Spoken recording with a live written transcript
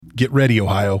Get ready,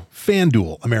 Ohio.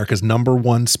 FanDuel, America's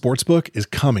 #1 sportsbook, is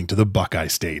coming to the Buckeye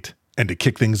State. And to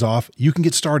kick things off, you can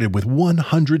get started with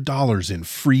 $100 in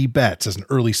free bets as an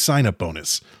early sign-up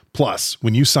bonus. Plus,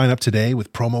 when you sign up today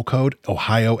with promo code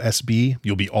OhioSB,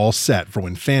 you'll be all set for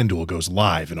when FanDuel goes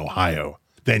live in Ohio.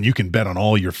 Then you can bet on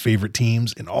all your favorite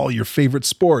teams and all your favorite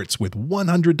sports with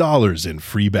 $100 in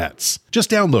free bets.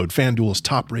 Just download FanDuel's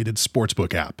top-rated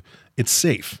sportsbook app. It's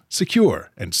safe,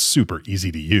 secure, and super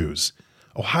easy to use.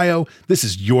 Ohio, this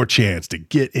is your chance to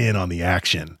get in on the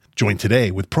action. Join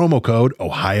today with promo code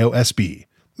OhioSB.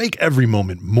 Make every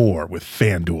moment more with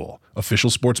FanDuel, official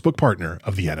sportsbook partner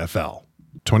of the NFL.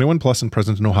 21 plus and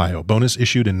present in Ohio. Bonus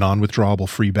issued in non-withdrawable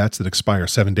free bets that expire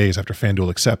 7 days after FanDuel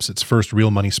accepts its first real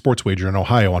money sports wager in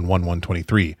Ohio on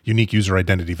 1/1/23. Unique user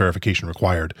identity verification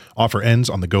required. Offer ends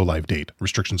on the go-live date.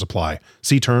 Restrictions apply.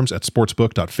 See terms at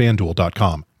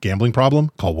sportsbook.fanduel.com. Gambling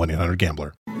problem? Call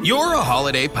 1-800-GAMBLER. You're a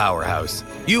holiday powerhouse.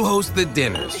 You host the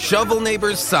dinners, shovel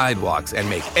neighbors' sidewalks, and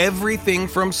make everything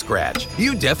from scratch.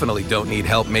 You definitely don't need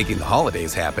help making the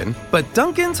holidays happen. But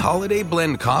Dunkin's Holiday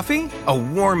Blend Coffee? A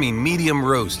warming medium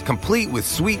roast complete with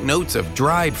sweet notes of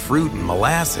dried fruit and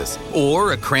molasses.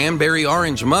 Or a cranberry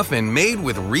orange muffin made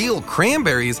with real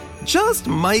cranberries just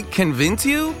might convince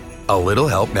you? A little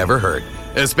help never hurt.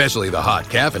 Especially the hot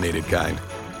caffeinated kind.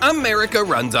 America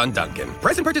runs on Dunkin'.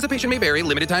 Price and participation may vary.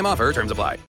 Limited time offer. Terms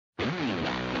apply.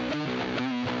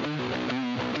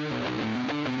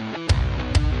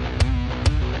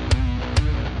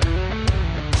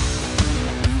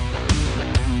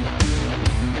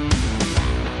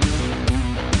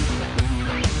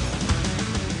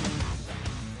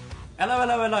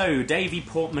 Hello. Davey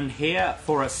Portman here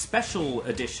for a special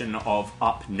edition of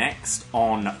Up Next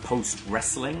on Post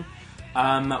Wrestling.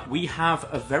 We have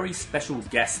a very special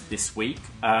guest this week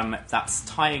that's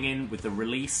tying in with the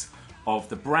release of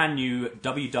the brand new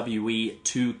WWE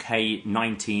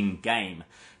 2K19 game.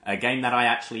 A game that I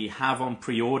actually have on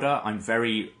pre-order. I'm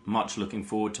very much looking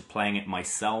forward to playing it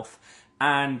myself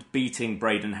and beating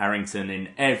Braden Harrington in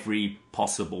every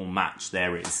possible match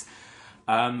there is.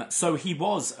 So he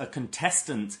was a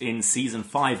contestant in Season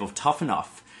 5 of Tough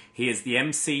Enough. He is the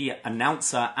MC,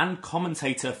 announcer, and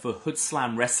commentator for Hood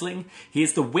Slam Wrestling. He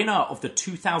is the winner of the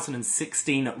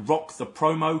 2016 Rock the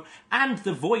Promo and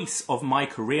the voice of My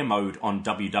Career Mode on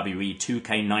WWE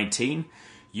 2K19.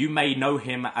 You may know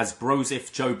him as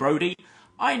Brosif Joe Brody.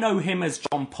 I know him as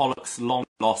John Pollock's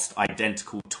long-lost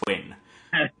identical twin.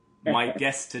 My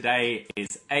guest today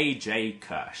is AJ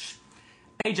Kirsch.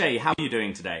 AJ, how are you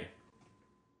doing today?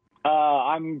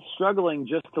 I'm struggling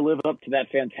just to live up to that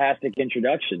fantastic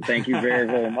introduction. Thank you very,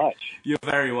 very much. You're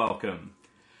very welcome.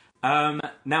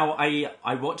 Now,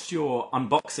 I watched your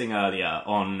unboxing earlier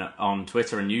on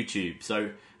Twitter and YouTube. So,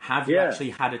 have you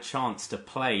actually had a chance to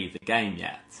play the game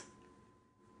yet?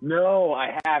 No,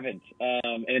 I haven't,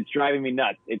 and it's driving me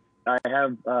nuts. I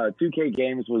have 2K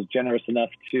Games was generous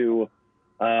enough to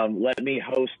let me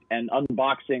host an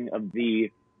unboxing of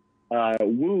the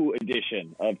Woo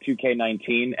edition of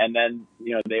 2K19, and then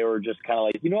they were just kind of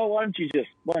like, why don't you just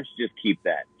keep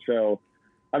that? So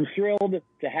I'm thrilled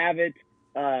to have it.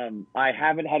 I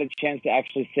haven't had a chance to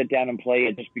actually sit down and play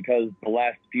it just because the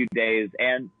last few days,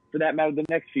 and for that matter, the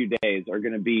next few days are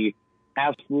going to be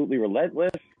absolutely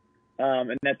relentless.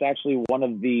 And that's actually one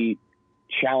of the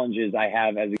challenges I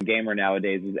have as a gamer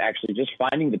nowadays, is actually just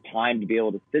finding the time to be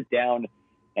able to sit down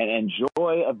and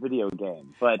enjoy a video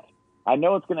game. But I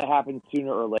know it's going to happen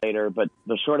sooner or later, but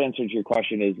the short answer to your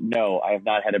question is no, I have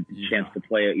not had a chance to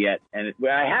play it yet. And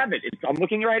I have it. I'm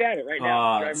looking right at it right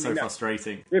now. It's so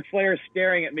frustrating. Ric Flair is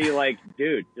staring at me like,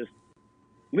 dude, just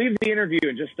leave the interview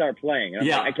and just start playing. And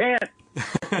I'm like,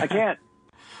 I can't.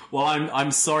 Well, I'm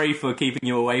sorry for keeping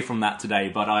you away from that today,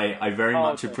 but I very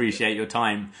much appreciate your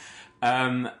time.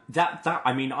 I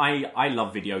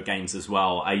love video games as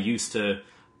well. I used to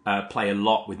play a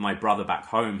lot with my brother back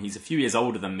home. He's a few years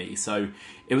older than me, so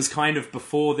it was kind of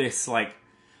before this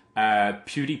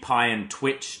PewDiePie and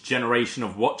Twitch generation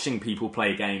of watching people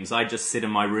play games. I'd just sit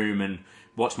in my room and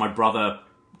watch my brother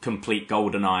complete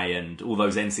GoldenEye and all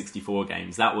those N64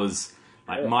 games. That was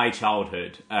my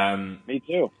childhood. Me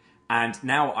too. And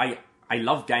now I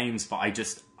love games, but I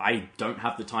don't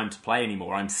have the time to play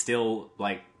anymore. I'm still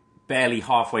barely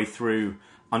halfway through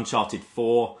Uncharted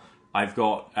 4. I've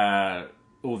got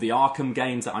all the Arkham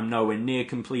games that I'm nowhere near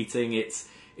completing. It's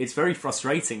very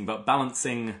frustrating, but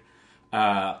balancing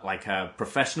a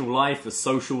professional life, a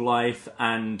social life,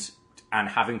 and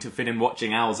having to fit in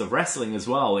watching hours of wrestling as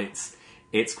well,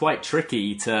 it's quite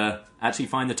tricky to actually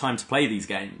find the time to play these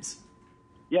games.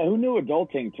 Yeah, who knew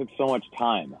adulting took so much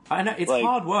time? I know, it's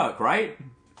hard work, right?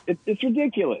 it's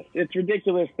ridiculous. It's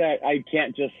ridiculous that I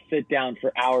can't just sit down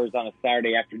for hours on a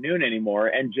Saturday afternoon anymore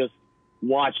and just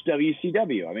watch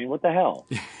WCW. I mean, what the hell?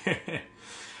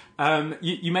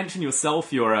 You mentioned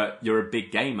yourself you're a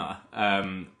big gamer,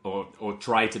 or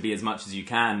try to be as much as you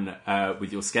can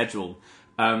with your schedule.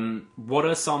 What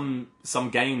are some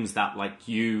games that like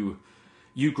you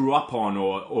grew up on,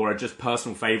 or are just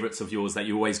personal favorites of yours that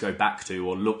you always go back to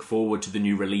or look forward to the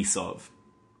new release of?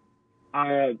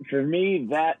 For me,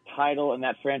 that title and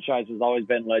that franchise has always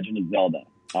been Legend of Zelda.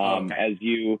 Okay.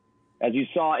 As you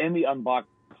saw in the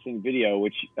unboxing video,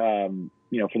 which for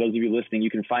those of you listening, you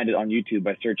can find it on YouTube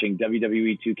by searching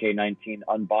WWE 2K19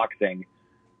 unboxing.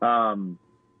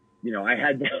 I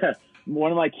had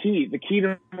one of my the key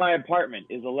to my apartment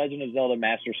is a Legend of Zelda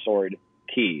Master Sword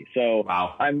key. So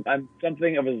wow. I'm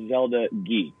something of a Zelda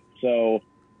geek. So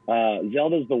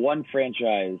Zelda's the one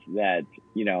franchise that,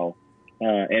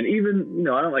 and even,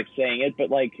 I don't like saying it, but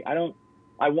like,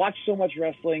 I watch so much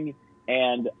wrestling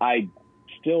and I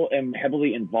still am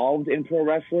heavily involved in pro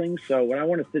wrestling. So when I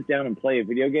want to sit down and play a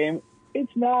video game,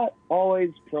 it's not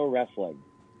always pro wrestling.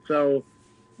 So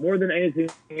more than anything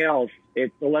else,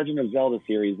 it's the Legend of Zelda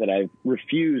series that I've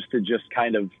refused to just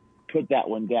kind of put that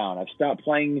one down. I've stopped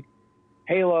playing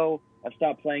Halo. I've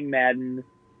stopped playing Madden.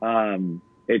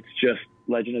 It's just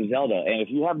Legend of Zelda. And if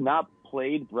you have not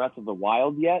played Breath of the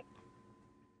Wild yet,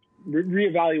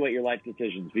 reevaluate your life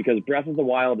decisions, because Breath of the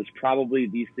Wild is probably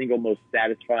the single most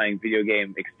satisfying video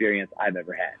game experience I've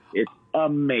ever had. It's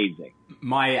amazing.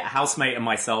 My housemate and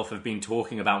myself have been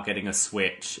talking about getting a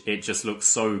Switch. It just looks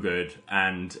so good.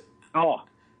 And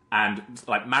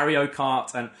like Mario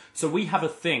Kart. And so we have a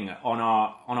thing on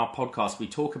our podcast. We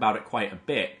talk about it quite a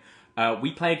bit.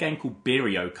 We play a game called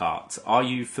Beerio Kart. Are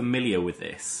you familiar with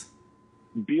this?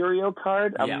 Beerio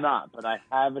Kart? I'm not, but I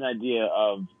have an idea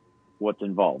of what's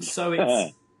involved.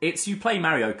 So it's you play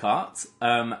Mario Kart,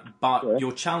 but sure.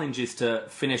 Your challenge is to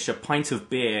finish a pint of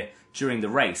beer during the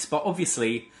race. But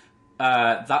obviously,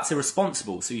 that's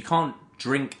irresponsible. So you can't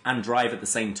drink and drive at the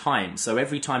same time. So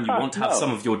every time you want to have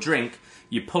some of your drink,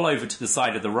 you pull over to the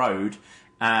side of the road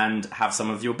and have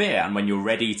some of your beer. And when you're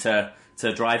ready to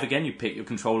drive again, you pick your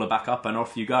controller back up and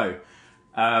off you go.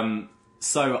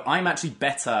 So I'm actually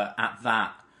better at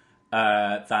that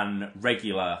than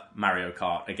regular Mario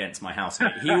Kart against my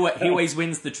housemate. He always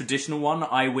wins the traditional one.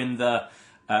 I win the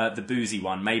boozy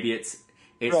one. Maybe it's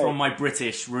right. From my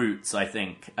British roots, I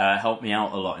think. Helped me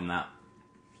out a lot in that.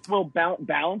 Well,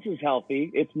 balance is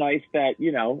healthy. It's nice that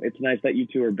you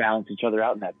two are balance each other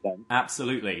out in that sense.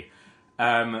 Absolutely.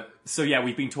 So yeah,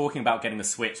 we've been talking about getting a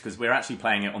Switch because we're actually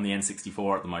playing it on the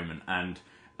N64 at the moment, and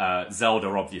Zelda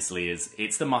obviously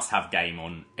it's the must-have game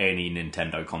on any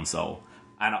Nintendo console.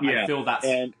 And I feel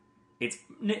it's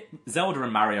Zelda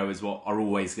and Mario is what are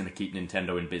always going to keep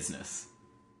Nintendo in business.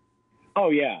 Oh,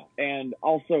 yeah. And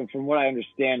also, from what I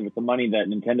understand, with the money that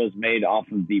Nintendo's made off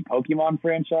of the Pokemon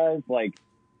franchise, like,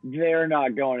 they're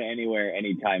not going anywhere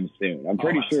anytime soon. I'm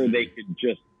pretty sure they could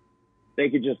just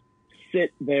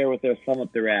sit there with their thumb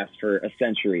up their ass for a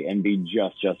century and be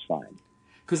just fine.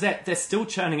 Because they're still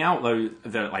churning out, though,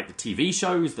 the TV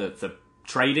shows, the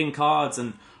trading cards,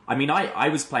 and I mean, I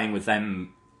was playing with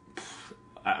them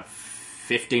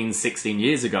 15, 16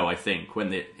 years ago, I think,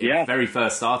 when it very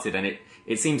first started, and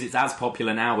it seems it's as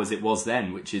popular now as it was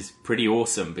then, which is pretty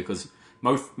awesome, because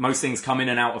most things come in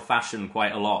and out of fashion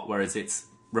quite a lot, whereas it's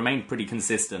remained pretty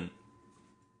consistent.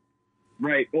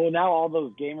 Right. Well, now all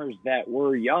those gamers that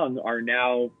were young are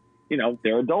now,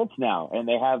 they're adults now, and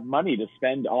they have money to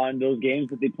spend on those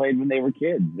games that they played when they were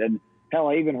kids. And hell,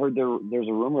 I even heard there's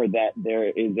a rumor that there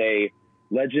is a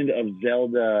Legend of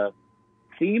Zelda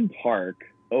theme park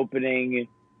opening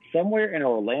somewhere in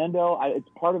Orlando. It's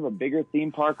part of a bigger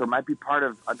theme park, or might be part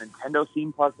of a Nintendo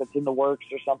theme park that's in the works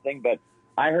or something. But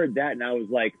I heard that and I was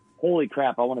like, holy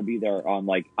crap, I want to be there I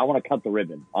want to cut the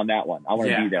ribbon on that one. I want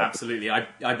to be there. Absolutely.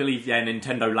 I believe,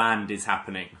 Nintendo Land is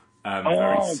happening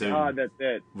very soon. Oh, God, that's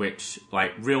it. Which,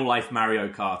 real life Mario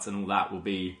Kart and all that will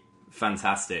be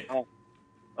fantastic.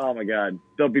 Oh my God.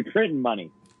 They'll be printing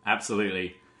money.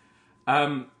 Absolutely.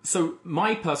 So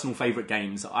my personal favorite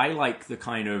games, I like the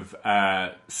kind of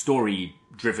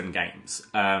story-driven games.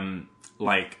 The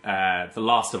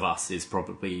Last of Us is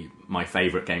probably my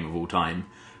favorite game of all time.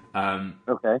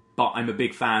 Okay. But I'm a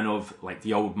big fan of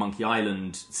the old Monkey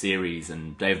Island series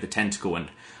and Day of the Tentacle, and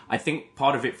I think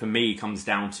part of it for me comes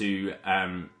down to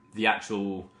the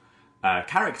actual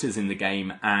characters in the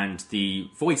game and the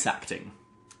voice acting.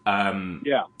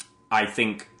 I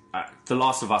think The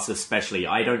Last of Us especially,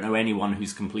 I don't know anyone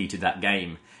who's completed that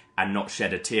game and not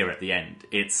shed a tear at the end.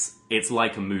 It's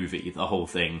like a movie, the whole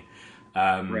thing.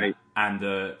 Right. and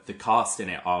the cast in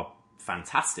it are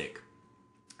fantastic.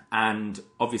 And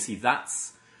obviously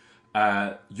that's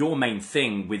your main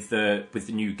thing with the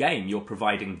new game. You're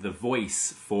providing the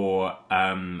voice for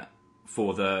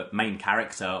the main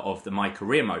character of the My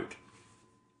Career mode.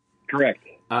 Correct.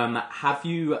 Had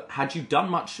you done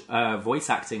much voice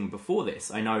acting before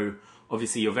this? I know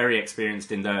obviously you're very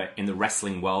experienced in the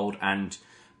wrestling world, and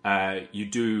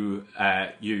you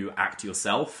act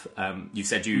yourself. You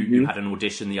said you had an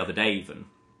audition the other day even.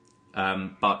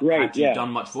 But had you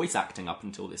done much voice acting up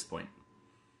until this point?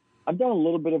 I've done a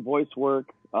little bit of voice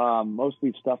work,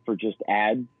 mostly stuff for just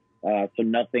ads, so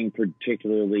nothing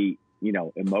particularly,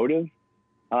 emotive.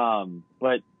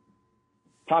 But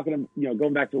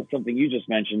going back to something you just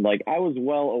mentioned, like, I was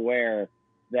well aware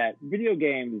that video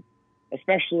games,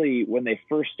 especially when they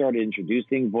first started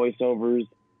introducing voiceovers,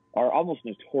 are almost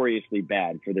notoriously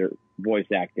bad for their voice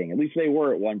acting. At least they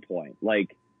were at one point.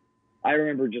 Like, I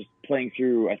remember just playing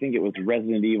through, I think it was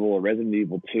Resident Evil or Resident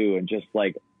Evil 2, and just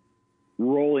like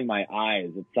rolling my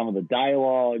eyes at some of the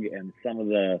dialogue and some of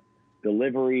the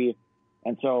delivery.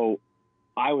 And so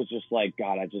I was just like,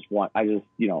 God,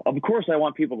 of course I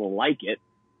want people to like it,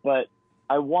 but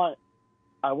I want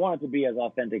it to be as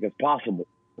authentic as possible.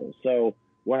 So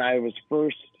when I was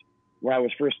first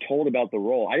told about the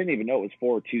role, I didn't even know it was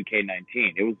for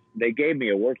 2K19. They gave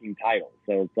me a working title.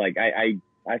 So it's like, I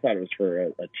thought it was for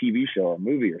a TV show or a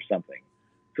movie or something.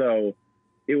 So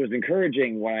it was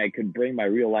encouraging when I could bring my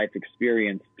real life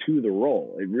experience to the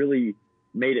role. It really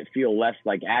made it feel less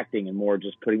like acting and more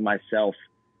just putting myself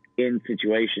in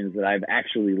situations that I've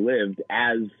actually lived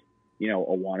as, a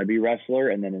wannabe wrestler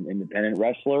and then an independent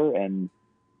wrestler, and,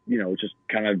 just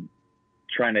kind of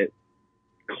trying to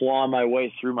claw my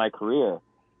way through my career.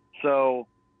 So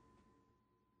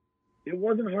it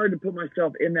wasn't hard to put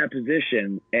myself in that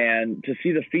position, and to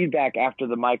see the feedback after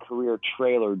the My Career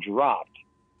trailer dropped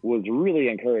was really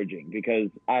encouraging, because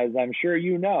as I'm sure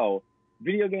you know,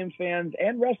 video game fans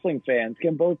and wrestling fans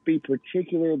can both be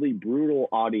particularly brutal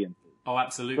audiences. Oh,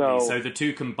 absolutely. So the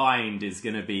two combined is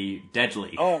going to be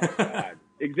deadly. Oh, my God.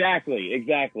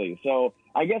 Exactly. So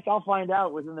I guess I'll find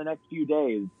out within the next few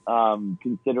days,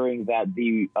 considering that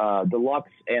the Deluxe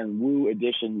and Woo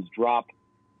editions drop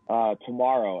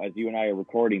tomorrow as you and I are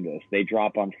recording this. They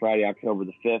drop on Friday, October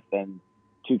the 5th, and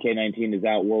 2K19 is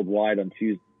out worldwide on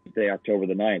Tuesday, October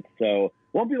the 9th. So it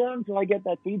won't be long until I get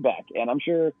that feedback. And I'm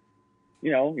sure,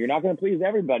 you're not going to please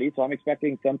everybody, so I'm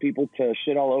expecting some people to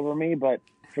shit all over me. But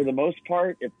for the most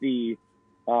part, if the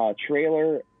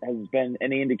trailer has been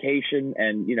any indication,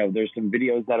 and, there's some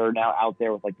videos that are now out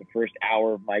there with like the first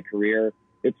hour of My Career,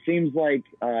 it seems like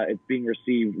it's being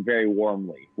received very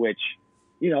warmly, which,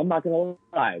 I'm not going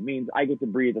to lie, it means I get to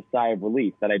breathe a sigh of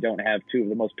relief that I don't have two of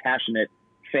the most passionate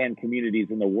fan communities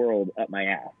in the world up my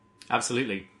ass.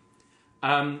 Absolutely.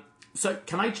 So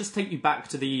can I just take you back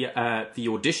to the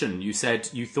audition? You said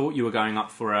you thought you were going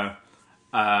up for a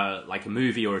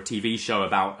movie or a TV show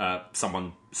about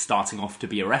someone starting off to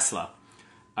be a wrestler.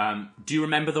 Do you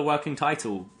remember the working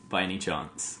title by any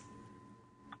chance?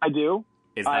 I do.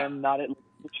 I am not at liberty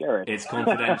to share it. It's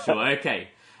confidential. Okay.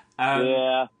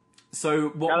 Yeah. So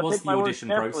what was the audition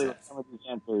process? Some of these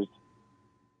answers.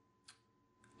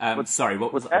 Sorry,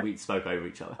 what was that? We spoke over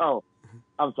each other. Oh,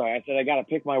 I'm sorry. I said I got to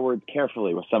pick my words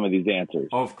carefully with some of these answers.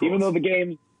 Of course. Even though the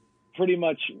game's pretty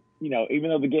much, even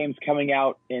though the game's coming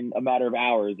out in a matter of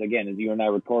hours, again, as you and I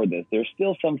record this, there's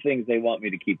still some things they want me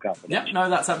to keep confidential. Yep, no,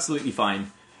 that's absolutely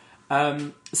fine.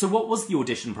 So what was the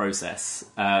audition process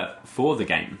for the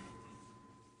game?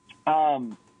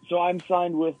 So I'm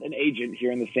signed with an agent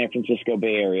here in the San Francisco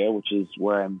Bay Area, which is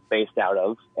where I'm based out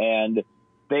of. And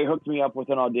they hooked me up with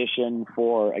an audition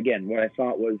for, again, what I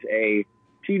thought was a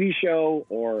TV show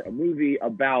or a movie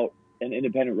about an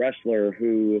independent wrestler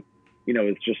who,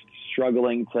 is just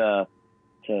struggling to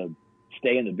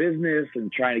stay in the business and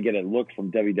trying to get a look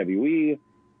from WWE.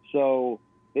 So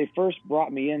they first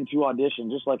brought me in to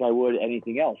audition just like I would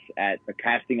anything else at a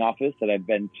casting office that I've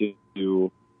been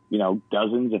to,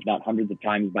 dozens, if not hundreds of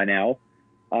times by now.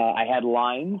 I had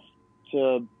lines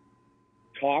to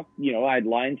talk, I had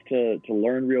lines to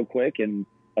learn real quick, and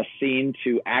a scene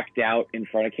to act out in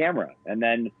front of camera. And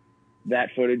then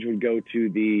that footage would go to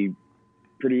the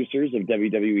producers of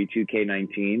WWE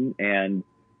 2K19, and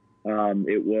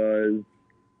it was,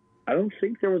 I don't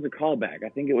think there was a callback. I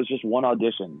think it was just one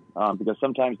audition, because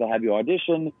sometimes they'll have you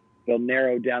audition, they'll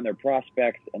narrow down their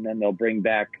prospects, and then they'll bring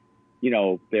back,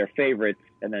 their favorites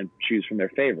and then choose from their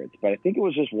favorites. But I think it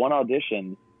was just one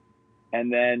audition,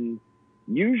 and then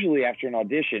usually after an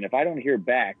audition, if I don't hear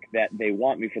back that they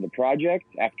want me for the project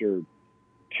after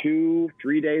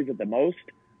 2-3 days at the most,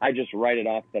 I just write it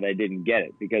off that I didn't get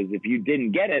it, because if you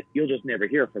didn't get it, you'll just never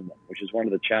hear from them, which is one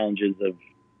of the challenges of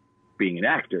being an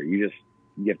actor. You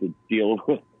have to deal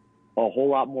with a whole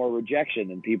lot more rejection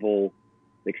than people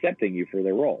accepting you for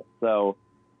their role. So,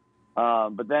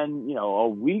 but then, a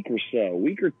week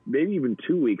or maybe even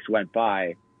 2 weeks went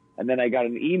by, and then I got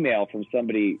an email from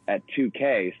somebody at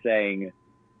 2K saying,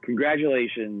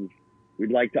 "Congratulations,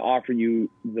 we'd like to offer you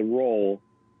the role,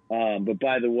 but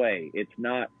by the way, it's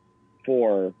not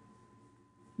for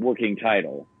working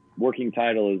title. Working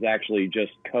title is actually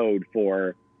just code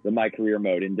for the My Career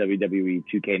mode in WWE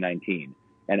 2K19.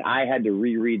 And I had to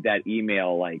reread that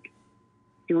email like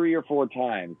 3 or 4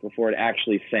 times before it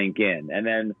actually sank in. And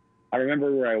then I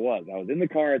remember where I was. I was in the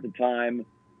car at the time.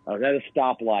 I was at a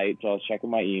stoplight, so I was checking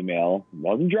my email. I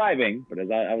wasn't driving, but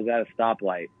I was at a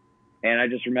stoplight. And I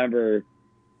just remember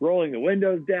rolling the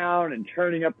windows down and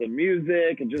turning up the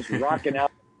music and just rocking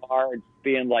out the car and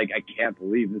being like, I can't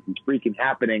believe this is freaking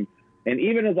happening. And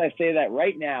even as I say that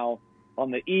right now,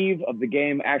 on the eve of the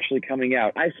game actually coming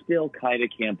out, I still kind of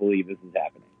can't believe this is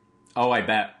happening. Oh, I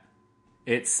bet.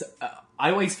 It's. I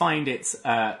always find it's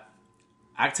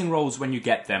acting roles when you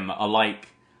get them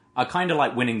are kind of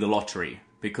like winning the lottery,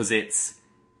 because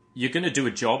you're going to do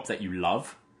a job that you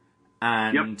love,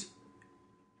 and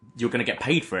you're going to get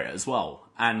paid for it as well.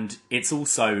 And it's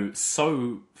also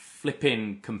so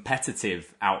flipping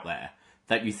competitive out there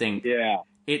that you think,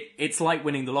 it's like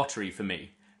winning the lottery for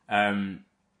me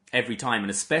every time. And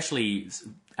especially,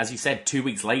 as you said, 2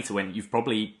 weeks later, when you've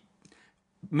probably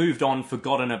moved on,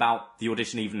 forgotten about the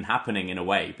audition even happening in a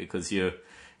way, because you're,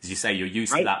 as you say, you're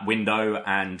used to that window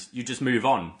and you just move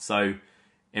on. So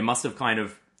it must have kind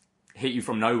of hit you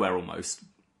from nowhere almost.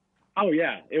 Oh,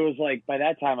 yeah. It was like, by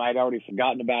that time, I'd already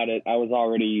forgotten about it. I was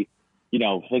already,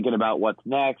 thinking about what's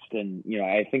next. And,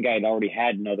 I think I had already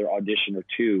had another audition or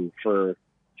two for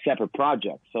separate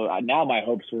projects. So now my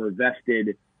hopes were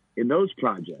vested in those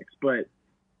projects. But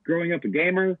growing up a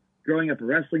gamer, growing up a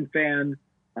wrestling fan,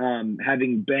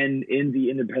 having been in the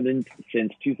independent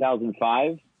since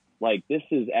 2005, like, this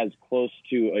is as close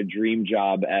to a dream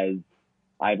job as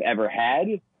I've ever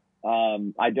had.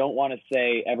 I don't want to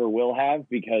say ever will have,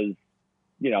 because,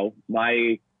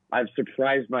 I've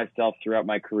surprised myself throughout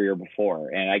my career before,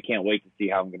 and I can't wait to see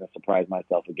how I'm going to surprise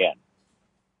myself again.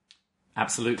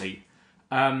 Absolutely.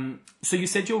 So you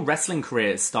said your wrestling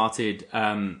career started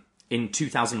in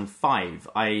 2005.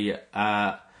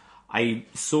 I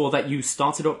saw that you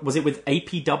started, was it with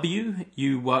APW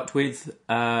you worked with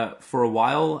for a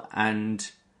while? And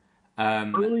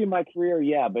early in my career,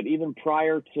 yeah, but even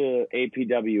prior to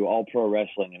APW, All Pro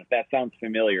Wrestling, and if that sounds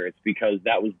familiar, it's because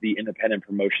that was the independent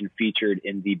promotion featured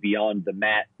in the Beyond the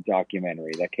Mat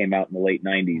documentary that came out in the late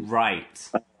 90s.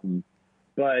 Right.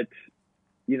 But,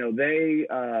 they,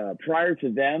 prior to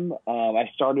them, I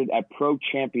started at Pro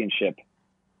Championship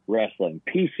Wrestling,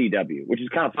 PCW, which is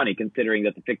kind of funny considering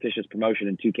that the fictitious promotion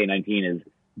in 2K19 is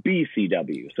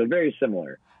BCW, so very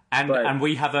similar. And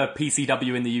we have a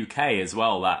PCW in the UK as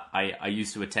well that I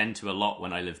used to attend to a lot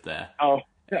when I lived there. Oh,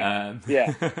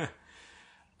 yeah.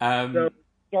 So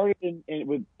started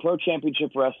with Pro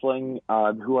Championship Wrestling,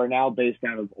 who are now based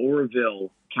out of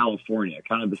Oroville, California,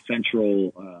 kind of the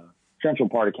central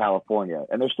part of California.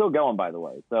 And they're still going, by the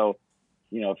way. So,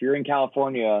 if you're in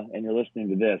California and you're listening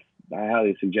to this, I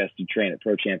highly suggest you train at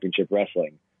Pro Championship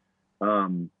Wrestling.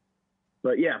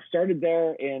 But yeah, started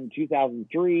there in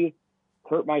 2003.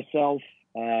 Hurt myself.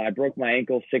 I broke my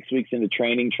ankle 6 weeks into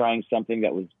training, trying something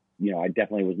that was, I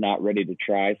definitely was not ready to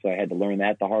try. So I had to learn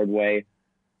that the hard way.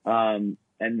 And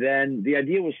then the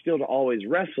idea was still to always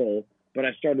wrestle, but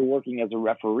I started working as a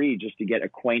referee just to get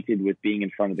acquainted with being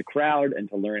in front of the crowd and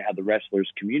to learn how the wrestlers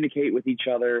communicate with each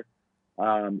other.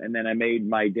 And then I made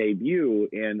my debut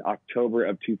in October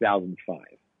of 2005.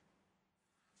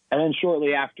 And then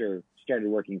shortly after, started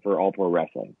working for All Pro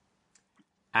Wrestling.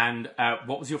 And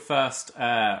what was your first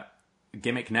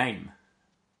gimmick name?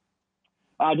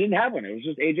 I didn't have one. It was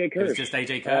just AJ Kirsch. It was just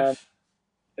AJ Kirsch?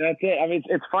 That's it. I mean,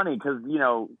 it's funny because,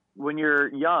 when you're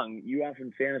young, you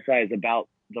often fantasize about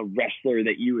the wrestler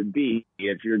that you would be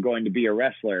if you're going to be a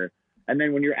wrestler. And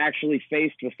then when you're actually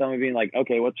faced with someone being like,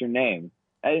 okay, what's your name?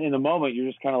 And in the moment, you're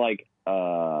just kind of like,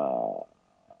 I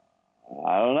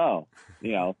don't know.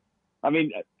 I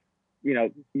mean,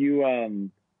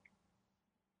 you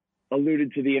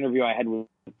alluded to the interview I had with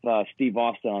Steve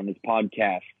Austin on his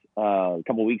podcast a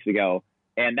couple weeks ago.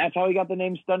 And that's how he got the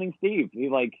name Stunning Steve. He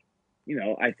I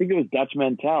think it was Dutch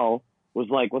Mantell was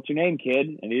like, what's your name,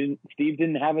 kid? And Steve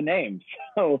didn't have a name.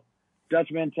 So Dutch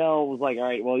Mantell was like, all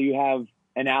right, well, you have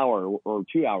an hour or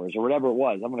 2 hours or whatever it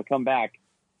was. I'm going to come back,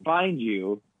 find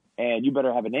you, and you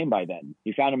better have a name by then.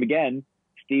 He found him again.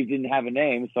 Steve didn't have a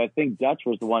name, so I think Dutch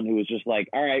was the one who was just like,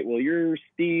 all right, well, you're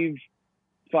Steve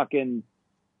fucking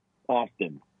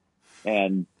Austin.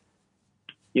 And,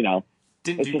 you know,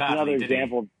 Didn't it's do just badly, another did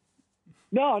example.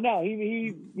 No,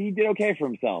 he did okay for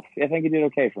himself. I think he did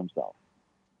okay for himself.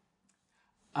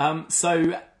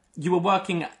 So you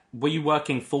were you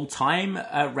working full time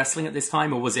wrestling at this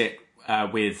time, or was it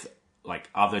with like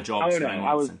other jobs? Oh no,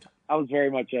 I was very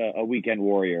much a weekend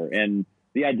warrior, and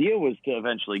the idea was to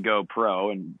eventually go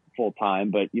pro and full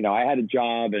time. But you know, I had a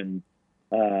job, and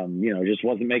you know, just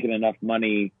wasn't making enough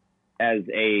money as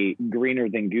a greener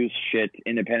than goose shit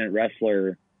independent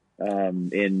wrestler.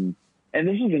 And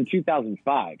this was in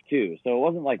 2005 too, so it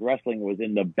wasn't like wrestling was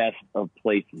in the best of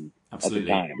places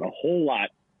Absolutely. at the time. A whole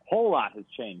lot has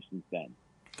changed since then.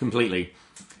 Completely.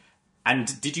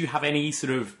 And did you have any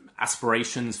sort of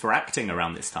aspirations for acting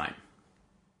around this time?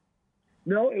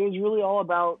 No, it was really all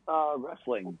about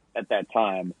wrestling at that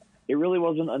time. It really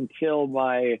wasn't until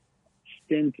my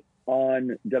stint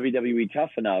on WWE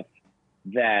Tough Enough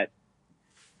that,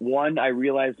 one, I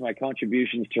realized my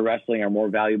contributions to wrestling are more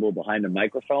valuable behind a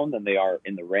microphone than they are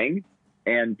in the ring.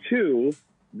 And two,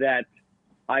 that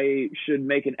I should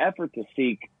make an effort to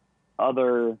seek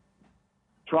other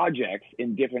projects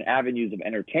in different avenues of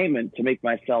entertainment to make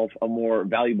myself a more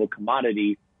valuable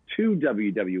commodity to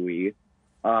WWE.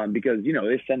 Because, you know,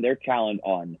 they send their talent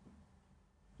on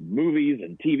movies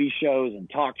and TV shows and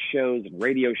talk shows and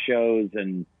radio shows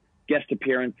and guest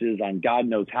appearances on God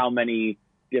knows how many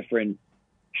different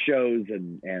shows,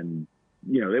 and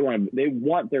you know, they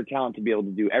want their talent to be able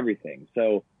to do everything.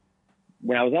 So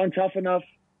when I was on Tough Enough,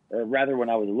 or rather when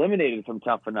I was eliminated from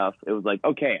Tough Enough, it was like,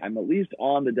 okay, I'm at least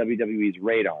on the WWE's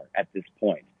radar at this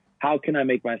point. How can I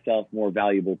make myself more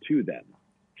valuable to them?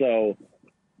 So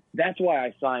that's why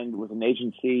I signed with an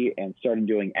agency and started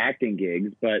doing acting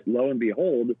gigs. But lo and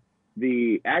behold,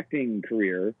 the acting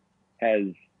career has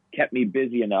kept me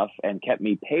busy enough and kept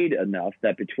me paid enough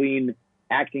that between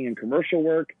acting and commercial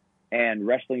work and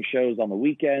wrestling shows on the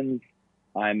weekends,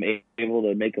 I'm able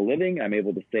to make a living. I'm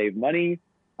able to save money.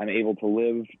 I'm able to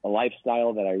live a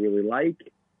lifestyle that I really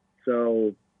like.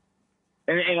 So,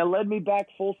 and it led me back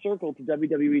full circle to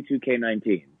WWE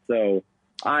 2K19. So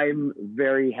I'm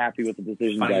very happy with the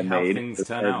decisions I made as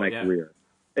far as my career.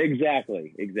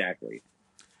 Exactly.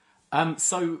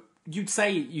 So you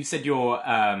said your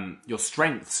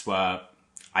strengths were,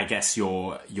 I guess,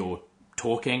 your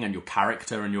talking and your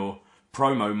character and your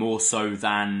promo more so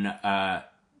than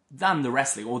the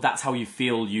wrestling, or that's how you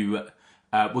feel you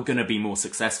were going to be more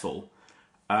successful.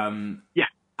 Yeah.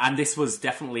 And this was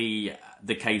definitely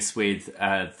the case with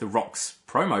The Rock's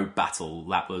promo battle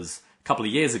that was a couple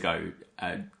of years ago.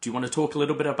 Do you want to talk a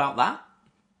little bit about that?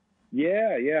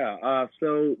 Yeah.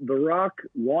 So The Rock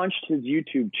launched his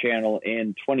YouTube channel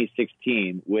in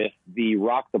 2016 with the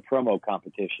Rock the Promo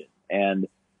competition. And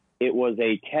it was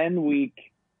a 10-week,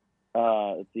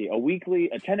 a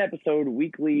 10-episode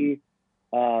weekly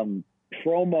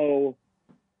promo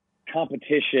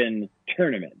competition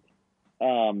tournament.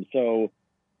 So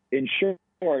in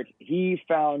short, he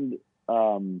found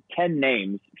 10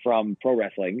 names from pro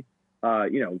wrestling,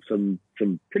 some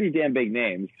pretty damn big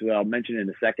names, who I'll mention in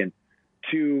a second,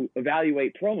 to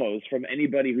evaluate promos from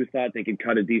anybody who thought they could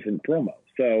cut a decent promo.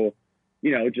 So,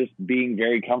 you know, just being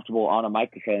very comfortable on a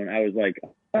microphone, I was like,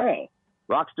 oh,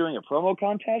 Rock's doing a promo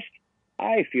contest?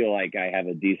 I feel like I have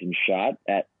a decent shot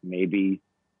at maybe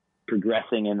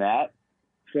progressing in that.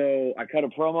 So I cut a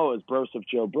promo as Broseph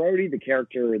Joe Brody, the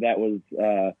character that was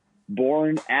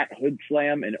born at Hood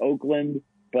Slam in Oakland,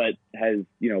 but has,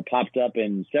 you know, popped up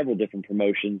in several different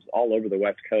promotions all over the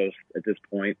West Coast at this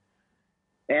point.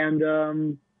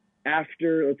 And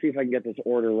after, let's see if I can get this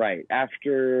order right.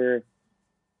 After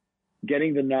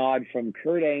getting the nod from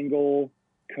Kurt Angle,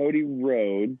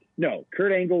 Christian,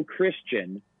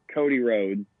 Cody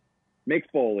Rhodes, Mick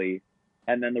Foley,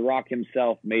 and then The Rock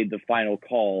himself made the final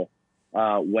call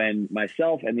when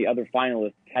myself and the other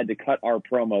finalists had to cut our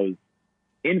promos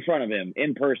in front of him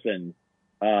in person.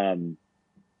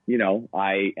 You know,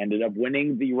 I ended up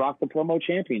winning the Rock the Promo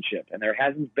championship, and there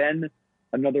hasn't been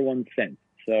another one since.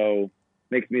 So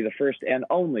makes me the first and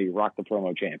only Rock the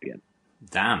Promo champion.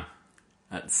 Damn.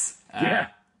 That's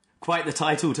quite the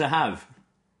title to have.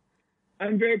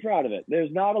 I'm very proud of it.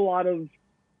 There's not a lot of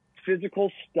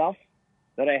physical stuff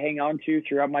that I hang on to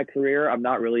throughout my career. I'm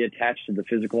not really attached to the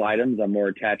physical items. I'm more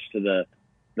attached to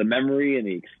the memory and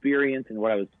the experience and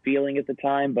what I was feeling at the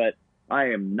time. But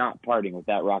I am not parting with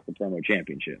that Rock the Promo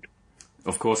championship.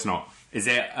 Of course not. Is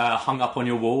it hung up on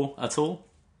your wall at all?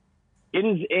 It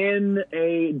is in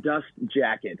a dust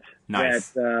jacket. Nice.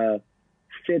 That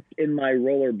sits in my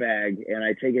roller bag, and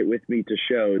I take it with me to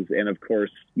shows. And of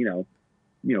course,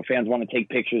 fans want to take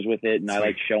pictures with it, and I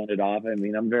like showing it off. I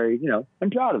mean, I'm very,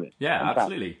 I'm proud of it. Yeah,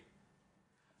 absolutely.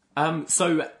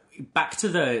 So back to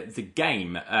the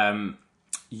game,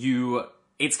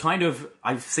 it's kind of,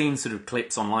 I've seen sort of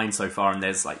clips online so far, and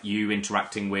there's like you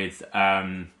interacting with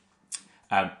Matt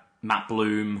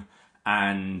Bloom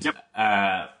and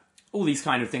all these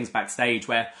kind of things backstage,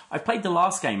 where I've played the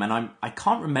last game and I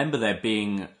can't remember there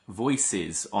being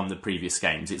voices on the previous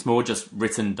games. It's more just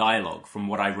written dialogue from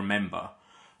what I remember.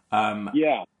 How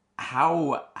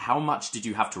much did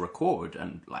you have to record,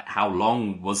 and like how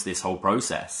long was this whole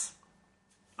process?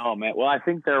 Oh man, well I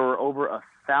think there were over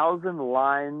 1,000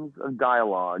 lines of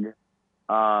dialogue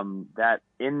that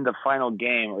in the final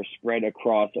game are spread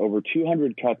across over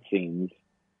 200 cutscenes,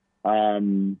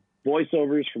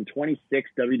 voiceovers from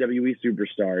 26 WWE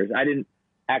superstars. I didn't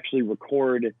actually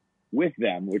record with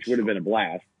them, which would have been a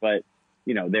blast, but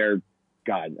they're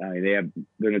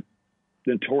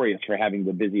notorious for having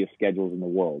the busiest schedules in the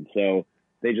world. So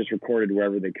they just recorded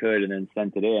wherever they could and then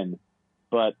sent it in.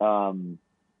 But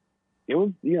it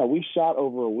was, we shot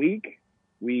over a week.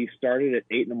 We started at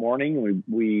 8 a.m.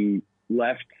 We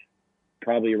left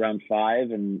probably around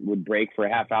 5 and would break for a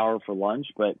half hour for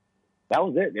lunch. But that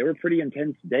was it. They were pretty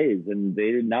intense days, and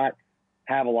they did not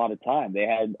have a lot of time. They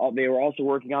were also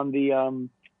working on the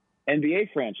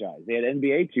NBA franchise. They had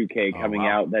NBA 2K coming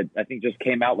out that I think just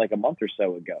came out like a month or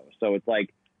so ago. So it's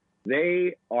like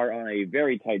they are on a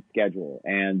very tight schedule,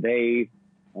 and they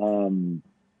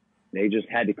just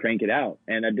had to crank it out.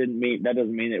 And that doesn't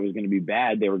mean it was going to be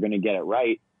bad. They were going to get it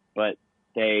right, but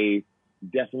they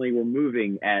definitely were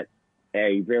moving at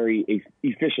a very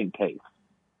efficient pace.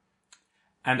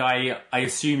 And I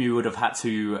assume you would have had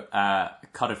to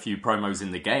cut a few promos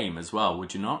in the game as well,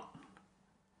 would you not?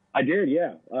 I did,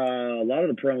 yeah. A lot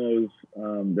of the promos,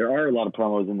 there are a lot of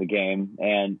promos in the game,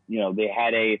 and they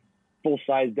had a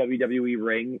full-size WWE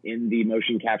ring in the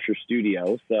motion capture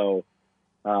studio. So,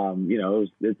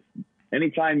 it's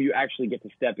anytime you actually get to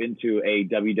step into a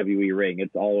WWE ring,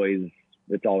 it's always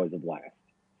a blast.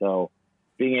 So,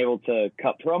 being able to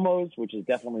cut promos, which is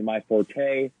definitely my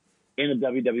forte, in a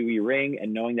WWE ring,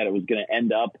 and knowing that it was going to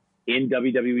end up in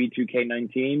WWE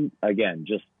 2K19, again,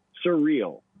 just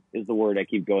surreal is the word I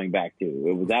keep going back to.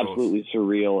 It was absolutely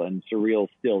surreal, and surreal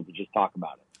still to just talk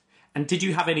about it. And did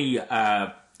you have any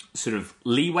sort of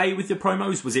leeway with your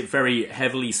promos? Was it very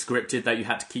heavily scripted that you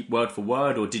had to keep word for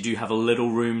word, or did you have a little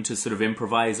room to sort of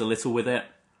improvise a little with it?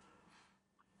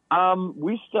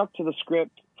 We stuck to the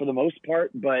script for the most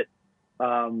part, but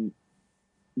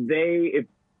if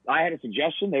I had a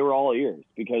suggestion, they were all ears,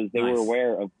 because they were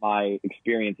aware of my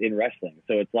experience in wrestling.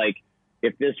 So it's like,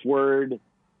 if this word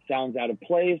sounds out of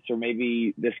place, or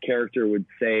maybe this character would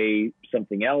say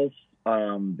something else,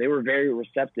 they were very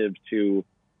receptive to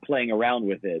playing around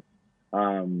with it.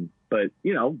 But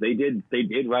they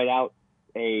did write out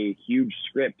a huge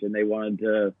script, and they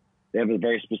have a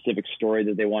very specific story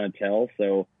that they want to tell.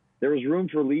 So there was room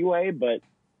for leeway, but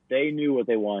they knew what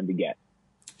they wanted to get.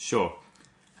 Sure.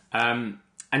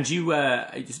 And you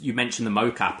mentioned the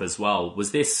mocap as well.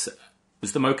 Was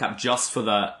the mocap just for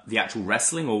the actual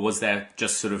wrestling, or was there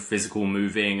just sort of physical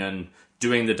moving and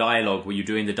doing the dialogue? Were you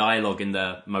doing the dialogue in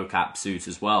the mocap suit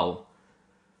as well?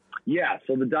 Yeah,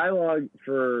 so the dialogue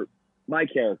for my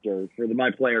character,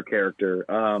 my player character,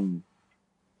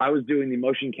 I was doing the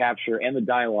motion capture and the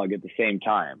dialogue at the same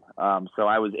time. So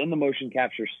I was in the motion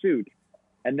capture suit,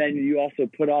 and then you also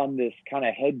put on this kind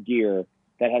of headgear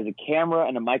that has a camera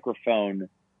and a microphone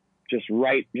just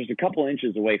a couple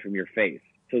inches away from your face.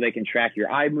 So they can track your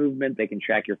eye movement, they can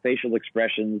track your facial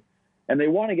expressions, and they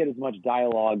want to get as much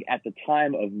dialogue at the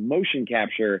time of motion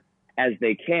capture as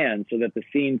they can, so that the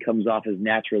scene comes off as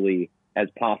naturally as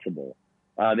possible.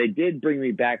 They did bring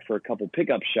me back for a couple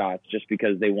pickup shots just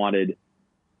because they wanted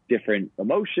different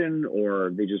emotion,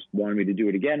 or they just wanted me to do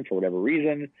it again for whatever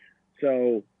reason.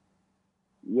 So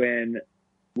when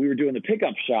we were doing the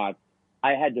pickup shots,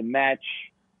 I had to match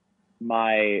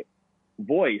my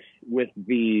voice with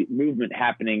the movement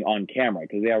happening on camera,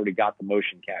 because they already got the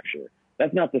motion capture.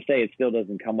 That's not to say it still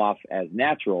doesn't come off as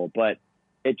natural, but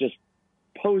it just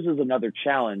poses another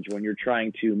challenge when you're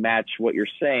trying to match what you're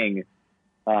saying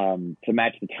to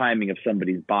match the timing of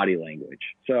somebody's body language.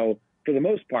 So for the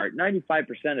most part,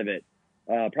 95% of it,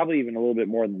 probably even a little bit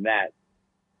more than that,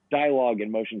 dialogue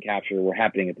and motion capture were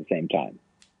happening at the same time.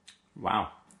 Wow.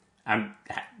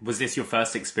 Was this your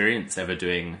first experience ever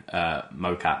doing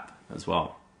mocap as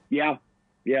well? Yeah,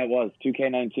 it was.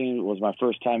 2K19 was my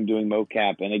first time doing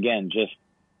mocap, and again, just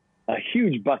a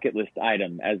huge bucket list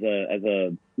item as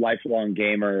a lifelong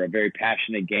gamer, a very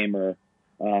passionate gamer.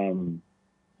 And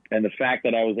the fact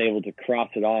that I was able to cross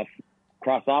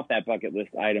off that bucket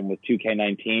list item with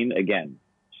 2K19, again,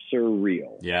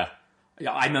 surreal. Yeah.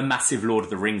 I'm a massive Lord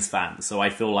of the Rings fan, so I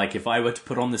feel like if I were to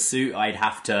put on the suit, I'd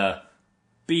have to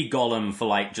be Gollum for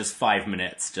like just 5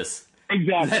 minutes. Just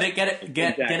exactly. let it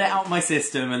get it out of my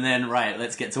system, and then right,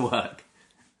 let's get to work.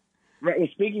 Right. Well,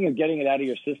 speaking of getting it out of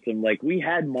your system, like we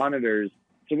had monitors,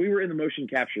 so we were in the motion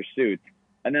capture suits,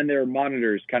 and then there were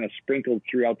monitors kind of sprinkled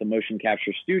throughout the motion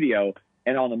capture studio,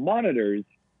 and on the monitors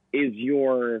is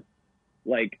your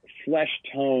like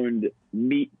flesh-toned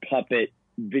meat puppet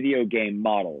video game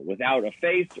model without a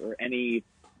face or any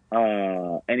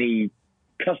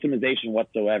customization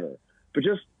whatsoever. But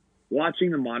just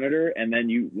watching the monitor, and then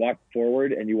you walk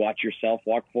forward and you watch yourself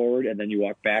walk forward, and then you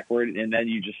walk backward, and then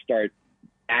you just start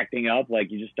acting up, like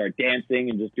you just start dancing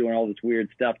and just doing all this weird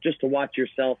stuff just to watch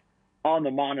yourself on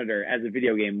the monitor as a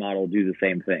video game model do the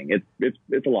same thing.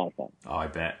 It's a lot of fun. Oh, I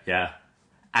bet, yeah.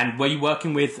 And were you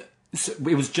working with?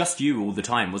 It was just you all the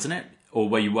time, wasn't it? Or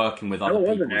were you working with other people? No,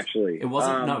 it wasn't actually. It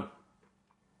wasn't.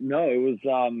 No, it was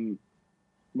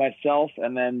myself,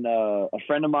 and then a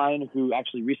friend of mine who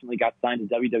actually recently got signed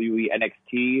to WWE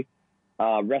NXT,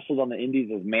 wrestled on the Indies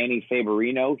as Manny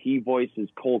Favorino. He voices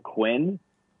Cole Quinn,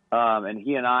 and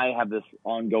he and I have this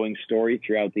ongoing story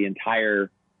throughout the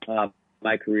entire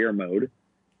my career mode.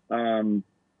 And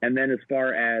then as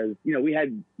far as, you know,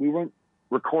 we weren't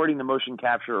recording the motion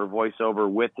capture or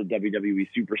voiceover with the WWE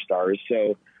superstars.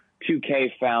 So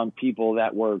 2K found people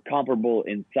that were comparable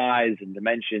in size and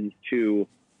dimensions to,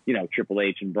 you know, Triple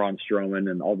H and Braun Strowman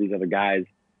and all these other guys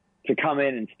to come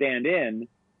in and stand in,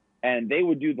 and they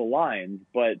would do the lines,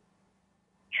 but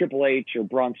Triple H or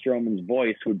Braun Strowman's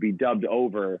voice would be dubbed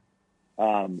over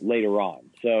later on.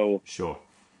 So, sure.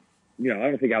 You know, I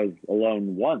don't think I was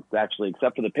alone once, actually,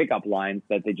 except for the pickup lines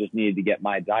that they just needed to get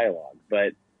my dialogue.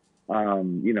 But,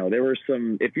 you know, there were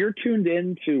some, if you're tuned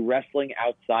in to wrestling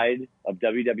outside of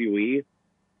WWE,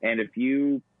 and if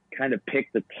you kind of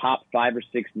pick the top 5 or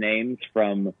 6 names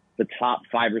from the top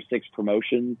 5 or 6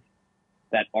 promotions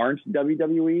that aren't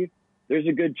WWE, there's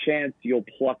a good chance you'll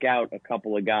pluck out a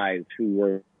couple of guys who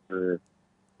were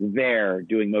there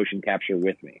doing motion capture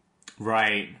with me.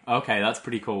 Right. Okay, that's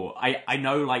pretty cool. I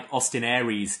know, like, Austin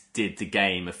Aries did the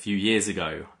game a few years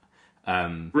ago.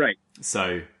 Right.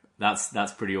 So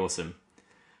that's pretty awesome.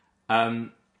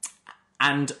 And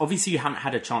obviously you haven't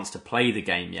had a chance to play the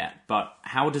game yet, but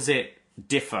how does it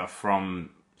differ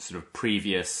from sort of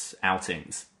previous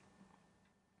outings?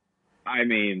 I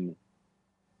mean,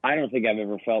 I don't think I've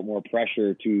ever felt more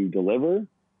pressure to deliver,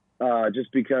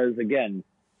 just because, again,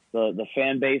 the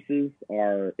fan bases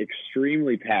are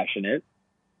extremely passionate.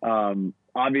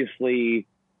 Obviously,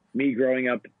 me growing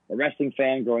up a wrestling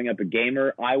fan, growing up a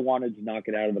gamer, I wanted to knock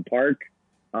it out of the park.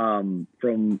 From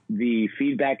the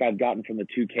feedback I've gotten from the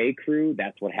 2K crew,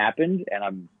 that's what happened. And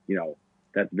I'm, you know,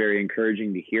 that's very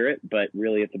encouraging to hear it, but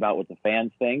really it's about what the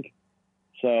fans think.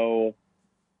 So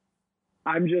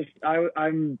I'm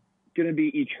going to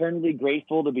be eternally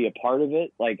grateful to be a part of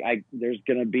it. Like there's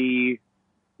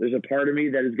a part of me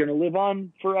that is going to live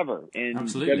on forever in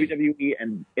Absolutely. WWE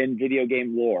and in video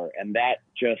game lore. And that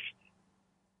just,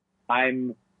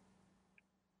 I'm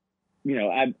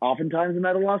oftentimes I'm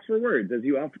at a loss for words, as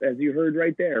you heard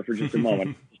right there for just a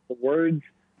moment. The words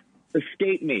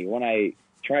escape me when I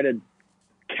try to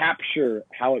capture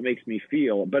how it makes me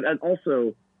feel. But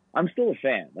also, I'm still a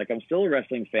fan. Like, I'm still a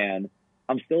wrestling fan.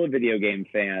 I'm still a video game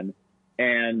fan.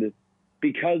 And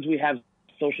because we have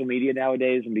social media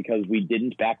nowadays, and because we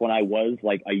didn't back when I was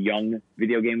like a young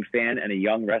video game fan and a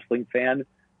young wrestling fan,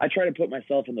 I try to put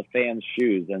myself in the fans'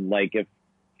 shoes. And like, if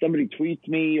somebody tweets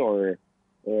me or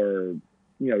you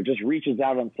know, just reaches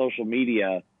out on social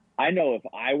media, I know if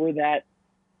I were that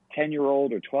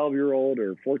 10-year-old or 12-year-old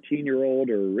or 14-year-old,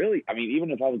 or really, I mean,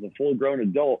 even if I was a full-grown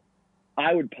adult,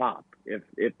 I would pop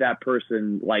if that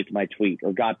person liked my tweet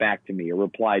or got back to me or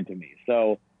replied to me.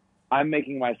 So I'm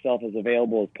making myself as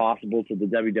available as possible to the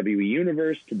WWE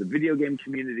universe, to the video game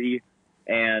community,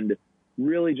 and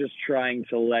really just trying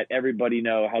to let everybody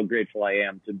know how grateful I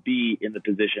am to be in the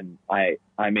position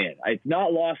I'm in. It's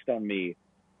not lost on me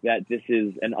that this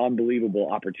is an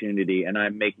unbelievable opportunity, and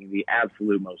I'm making the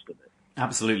absolute most of it.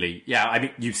 Absolutely. Yeah, I mean,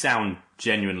 you sound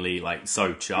genuinely, like,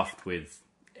 so chuffed with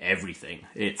everything.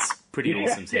 It's pretty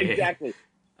awesome to hear. Exactly.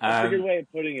 That's a good way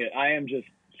of putting it. I am just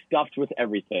stuffed with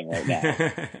everything right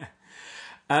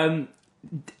now.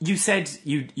 You said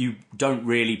you don't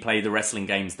really play the wrestling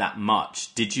games that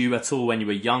much. Did you at all when you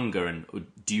were younger? And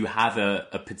do you have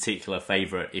a particular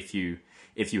favorite if you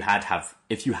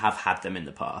have had them in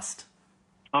the past?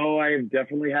 Oh, I have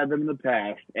definitely had them in the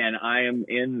past, and I am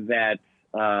in that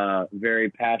very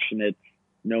passionate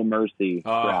No Mercy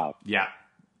crowd. Yeah,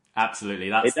 absolutely.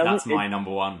 That's my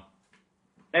number one.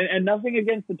 And nothing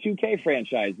against the 2K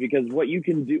franchise, because what you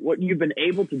can do, what you've been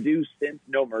able to do since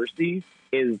No Mercy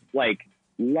is like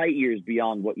light years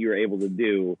beyond what you were able to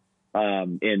do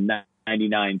in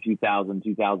 99, 2000,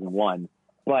 2001.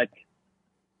 But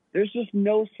there's just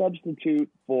no substitute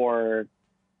for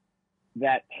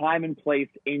that time and place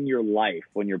in your life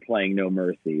when you're playing No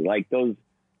Mercy. Like those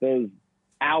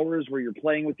hours where you're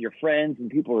playing with your friends and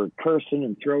people are cursing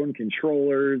and throwing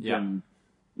controllers and,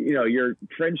 you know, your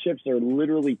friendships are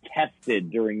literally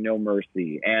tested during No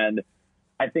Mercy. And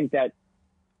I think that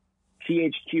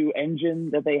THQ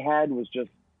engine that they had was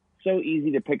just so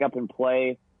easy to pick up and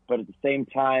play, but at the same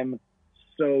time,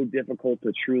 so difficult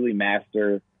to truly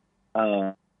master.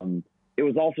 It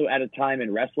was also at a time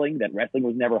in wrestling that wrestling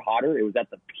was never hotter. It was at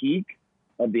the peak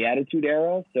of the Attitude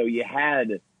Era. So you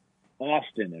had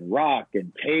Austin and Rock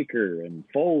and Taker and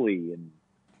Foley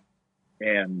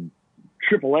and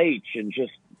Triple H, and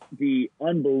just the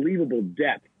unbelievable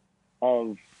depth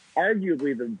of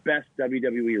arguably the best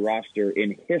WWE roster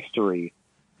in history,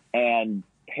 and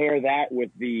pair that with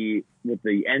the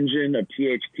engine of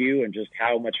THQ and just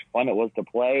how much fun it was to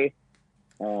play.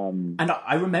 And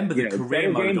I remember the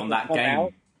career mode on that game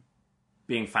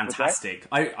being fantastic.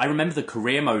 I remember the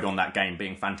career mode on that game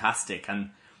being fantastic,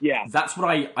 and that's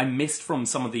what I missed from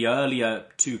some of the earlier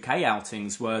 2K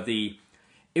outings, were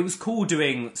it was cool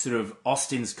doing sort of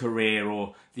Austin's career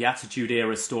or the Attitude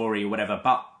Era story or whatever,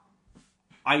 but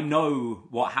I know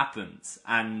what happens,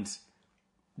 and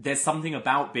there's something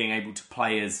about being able to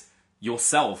play as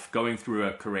yourself, going through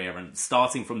a career and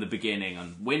starting from the beginning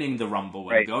and winning the Rumble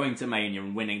and going to Mania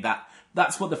and winning that.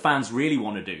 That's what the fans really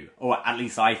want to do, or at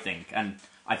least I think. And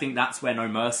I think that's where No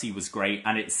Mercy was great,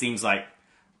 and it seems like,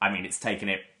 I mean, it's taken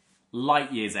it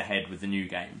light years ahead with the new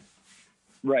game.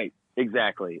 Right,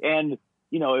 exactly. And,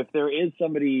 you know, if there is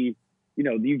somebody, you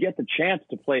know, you get the chance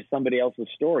to play somebody else's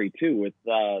story too with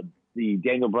the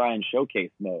Daniel Bryan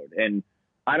showcase mode. And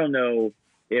I don't know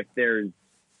if there's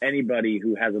anybody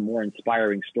who has a more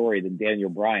inspiring story than Daniel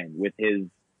Bryan, with his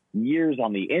years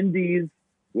on the indies,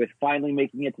 with finally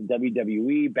making it to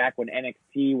WWE back when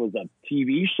NXT was a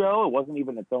TV show. It wasn't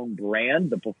even its own brand.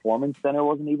 The Performance Center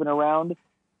wasn't even around.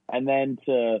 And then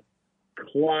to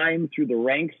climb through the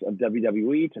ranks of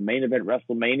WWE to main event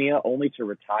WrestleMania, only to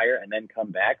retire and then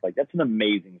come back. Like, that's an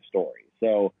amazing story.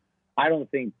 So I don't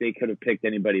think they could have picked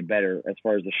anybody better as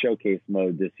far as the showcase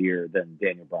mode this year than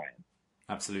Daniel Bryan.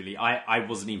 Absolutely. I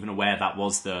wasn't even aware that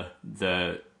was the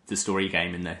story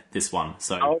game in this one.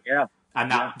 So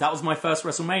and that was my first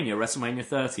WrestleMania. WrestleMania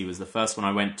 30 was the first one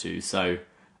I went to. So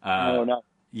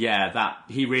that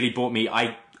he really brought me.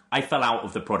 I fell out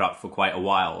of the product for quite a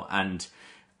while, and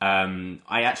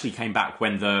I actually came back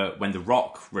when the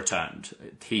Rock returned.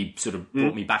 He sort of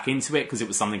brought me back into it because it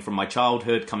was something from my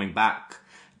childhood coming back,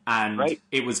 and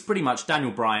it was pretty much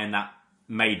Daniel Bryan that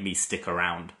made me stick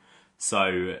around.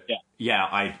 So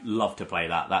I'd love to play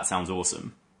that. That sounds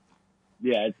awesome.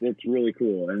 Yeah, it's really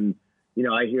cool. And, you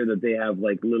know, I hear that they have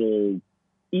like little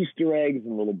Easter eggs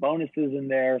and little bonuses in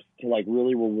there to like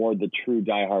really reward the true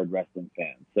diehard wrestling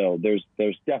fans. So there's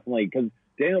definitely, because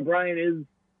Daniel Bryan is,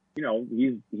 you know,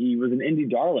 he was an indie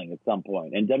darling at some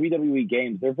point. And WWE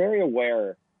games, they're very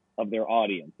aware of their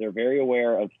audience. They're very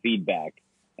aware of feedback.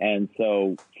 And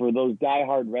so for those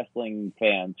diehard wrestling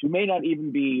fans who may not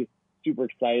even be super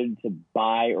excited to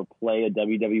buy or play a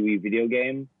WWE video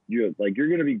game, you're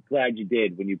going to be glad you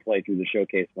did when you play through the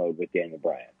showcase mode with Daniel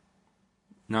Bryan.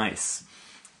 Nice.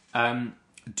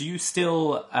 Do you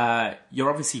still? You're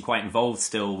obviously quite involved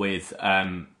still with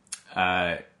the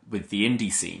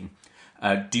indie scene.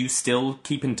 Do you still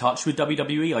keep in touch with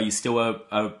WWE? Are you still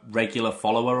a regular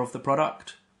follower of the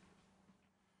product?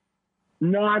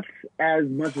 Not as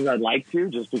much as I'd like to,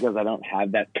 just because I don't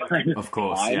have that kind of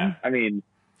time. Yeah. I mean,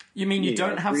 you mean you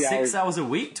don't have 6 hours a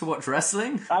week to watch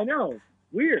wrestling? I know.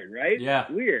 Weird, right? Yeah.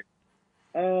 Weird.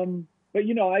 But,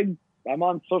 you know, I'm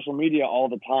on social media all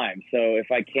the time. So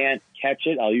if I can't catch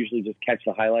it, I'll usually just catch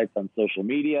the highlights on social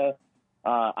media.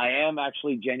 I am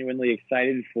actually genuinely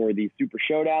excited for the Super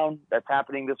Showdown that's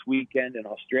happening this weekend in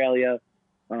Australia.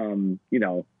 You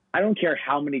know, I don't care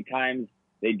how many times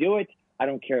they do it. I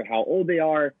don't care how old they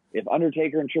are. If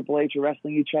Undertaker and Triple H are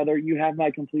wrestling each other, you have my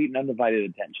complete and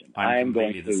undivided attention. I'm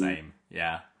completely the same.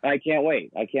 Yeah. I can't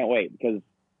wait because,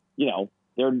 you know,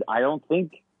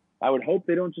 I would hope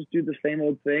they don't just do the same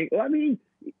old thing. Well, I mean,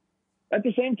 at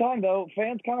the same time, though,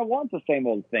 fans kind of want the same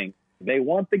old thing. They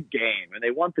want the game, and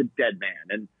they want the dead man.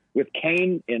 And with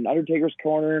Kane in Undertaker's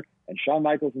corner and Shawn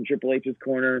Michaels in Triple H's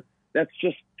corner, That's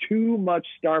just too much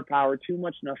star power, too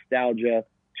much nostalgia,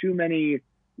 too many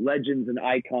legends and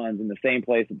icons in the same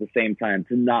place at the same time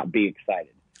to not be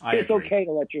excited. It's okay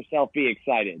to let yourself be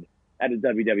excited at a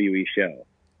WWE show.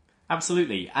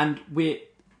 Absolutely. And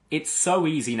it's so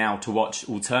easy now to watch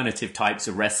alternative types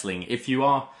of wrestling.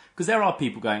 Because there are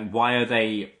people going, why are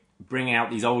they bringing out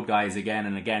these old guys again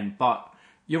and again? But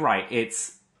you're right,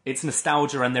 it's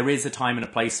nostalgia, and there is a time and a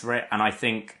place for it. And I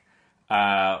think,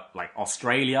 like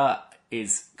Australia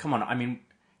come on, I mean,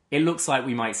 it looks like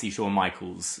we might see Shawn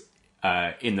Michaels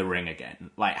in the ring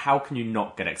again. Like, how can you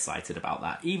not get excited about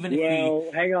that?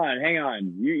 Hang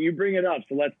on. You bring it up,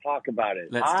 so let's talk about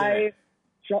it. Let's do it.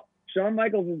 Shawn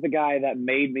Michaels is the guy that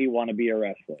made me want to be a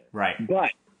wrestler. Right.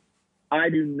 But I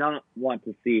do not want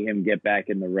to see him get back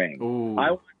in the ring. Ooh.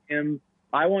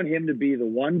 I want him to be the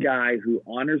one guy who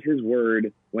honors his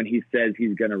word when he says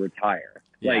he's going to retire.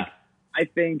 Yeah. Like, I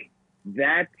think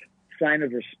that sign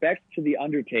of respect to The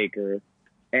Undertaker,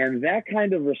 and that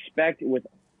kind of respect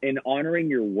in honoring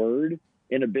your word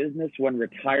in a business when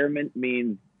retirement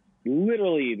means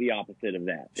literally the opposite of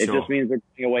that. Sure. It just means they're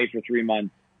going away for 3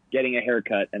 months, getting a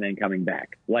haircut, and then coming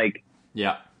back. Like,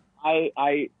 yeah,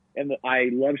 I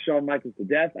love Shawn Michaels to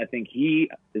death. I think he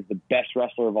is the best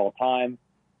wrestler of all time.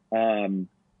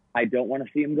 I don't want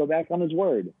to see him go back on his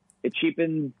word. It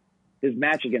cheapens his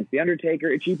match against The Undertaker.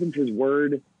 It cheapens his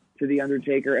word to The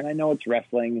Undertaker. And I know it's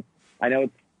wrestling. I know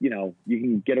it's, you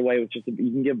can get away with you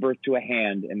can give birth to a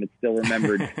hand and it's still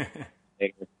remembered.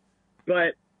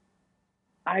 But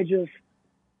I just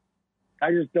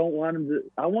don't want him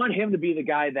to. I want him to be the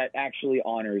guy that actually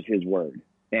honors his word.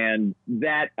 And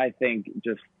that, I think,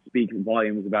 just speaks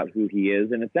volumes about who he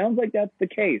is. And it sounds like that's the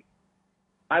case.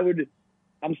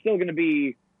 I'm still going to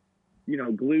be,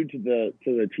 glued to the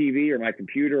TV or my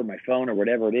computer or my phone or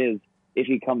whatever it is. If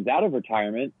he comes out of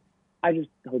retirement, I just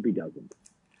hope he doesn't.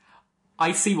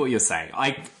 I see what you're saying.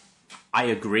 I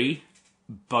agree,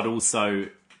 but also,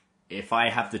 if I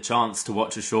have the chance to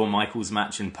watch a Shawn Michaels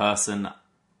match in person,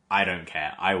 I don't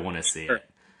care. I want to see it.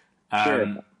 Sure,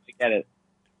 I get it.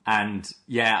 And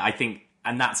yeah, I think,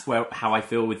 and that's how I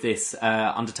feel with this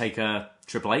Undertaker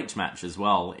Triple H match as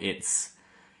well. It's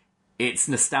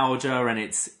nostalgia,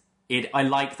 and I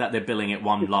like that they're billing it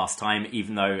one last time,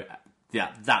 even though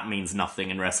that means nothing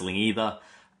in wrestling either.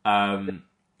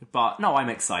 But no, I'm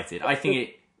excited.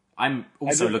 I'm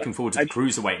also looking forward to the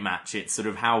Cruiserweight match. It's sort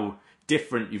of how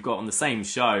different you've got on the same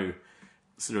show,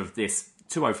 sort of this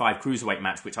 205 Cruiserweight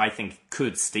match, which I think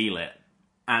could steal it,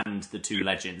 and the two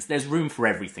legends. There's room for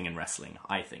everything in wrestling,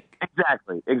 I think.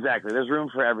 Exactly. There's room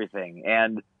for everything.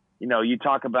 And, you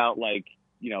talk about,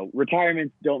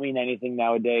 retirements don't mean anything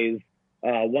nowadays.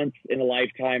 Once in a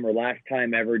lifetime or last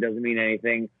time ever doesn't mean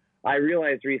anything. I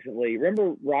realized recently,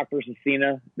 remember Rock versus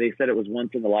Cena? They said it was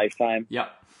once in a lifetime.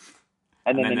 Yep.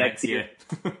 And then the next year.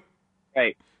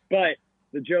 Right. But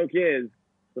the joke is,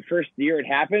 the first year it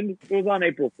happened, it was on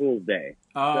April Fool's Day.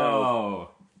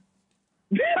 Oh.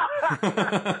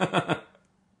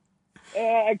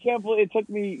 I can't believe it took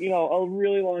me, a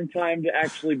really long time to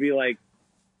actually be like,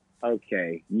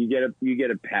 okay, you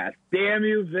get a pass. Damn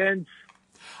you, Vince.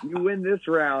 You win this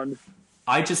round.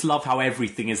 I just love how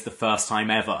everything is the first time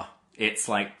ever. It's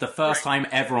like the first time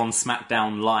ever on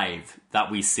SmackDown Live that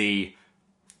we see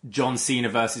John Cena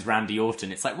versus Randy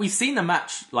Orton. It's like we've seen the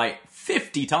match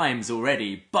 50 times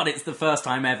already, but it's the first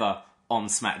time ever on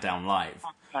SmackDown Live.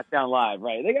 SmackDown Live,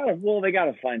 right? They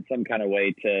gotta find some kind of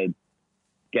way to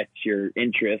get your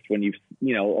interest when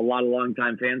a lot of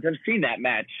longtime fans have seen that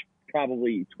match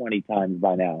probably 20 times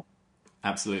by now.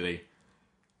 Absolutely.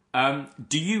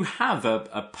 Do you have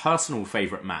a personal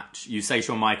favourite match? You say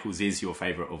Shawn Michaels is your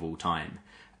favourite of all time.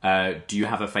 Do you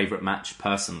have a favourite match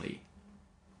personally?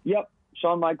 Yep.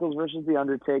 Shawn Michaels versus The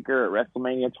Undertaker at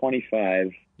WrestleMania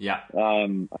 25. Yeah.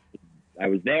 I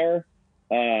was there.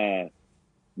 I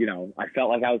felt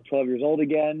like I was 12 years old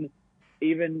again.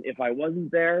 Even if I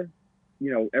wasn't there,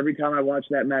 every time I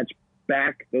watched that match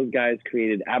back, those guys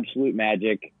created absolute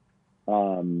magic.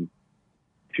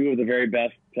 Two of the very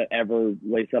best to ever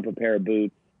lace up a pair of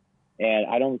boots. And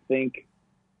I don't think,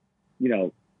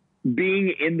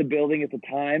 being in the building at the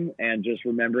time and just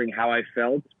remembering how I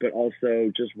felt, but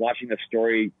also just watching the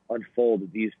story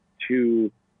unfold, these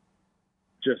two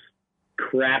just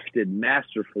crafted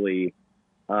masterfully,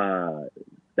 that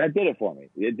did it for me.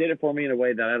 It did it for me in a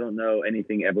way that I don't know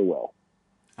anything ever will.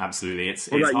 Absolutely. It's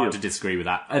hard to disagree with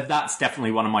that. That's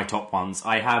definitely one of my top ones.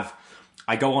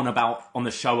 I go on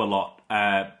the show a lot,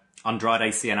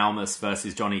 Andrade Cien Almas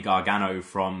versus Johnny Gargano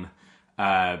from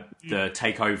the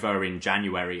takeover in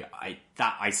January.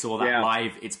 I saw that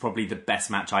live. It's probably the best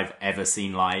match I've ever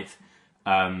seen live.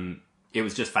 it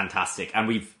was just fantastic. And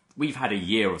we've had a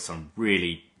year of some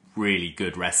really, really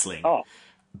good wrestling. Oh,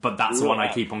 but that's the one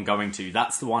I keep on going to.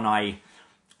 That's the one I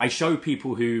show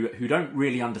people who don't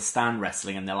really understand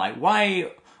wrestling, and they're like,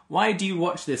 why do you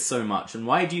watch this so much? And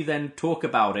why do you then talk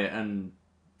about it and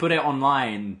put it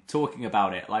online talking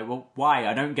about it? Like, well, why?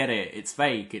 I don't get it. It's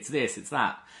fake. It's this, it's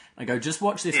that. I go, just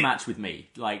watch this match with me.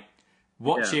 Like,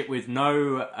 watch it with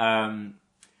no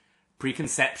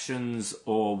preconceptions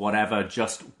or whatever.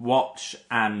 Just watch,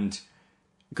 and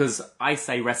because I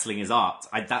say wrestling is art,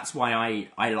 that's why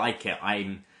I like it.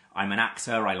 I'm an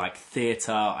actor. I like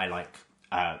theatre. I like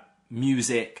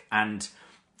music, and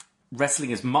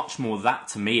wrestling is much more that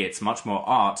to me. It's much more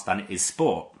art than it is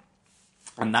sport,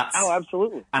 and that's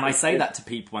absolutely. And I say that to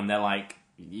people, and they're like,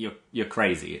 "You're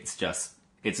crazy.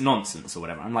 It's nonsense or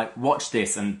whatever." I'm like, "Watch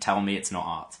this and tell me it's not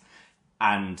art."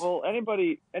 And well,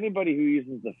 anybody who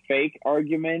uses the fake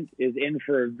argument is in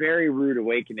for a very rude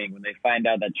awakening when they find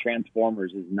out that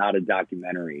Transformers is not a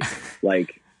documentary.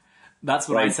 Like, that's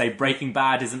what I say. Breaking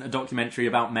Bad isn't a documentary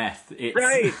about meth. It's...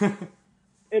 Right.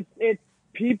 It's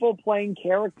people playing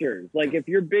characters. Like, if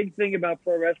your big thing about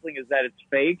pro wrestling is that it's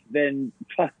fake, then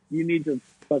you need to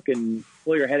fucking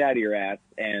pull your head out of your ass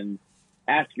and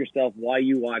ask yourself why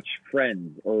you watch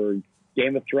Friends or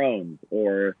Game of Thrones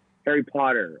or Harry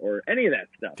Potter or any of that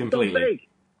stuff. Completely.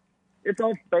 It's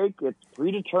all fake. It's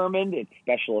predetermined. It's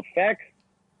special effects.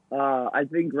 I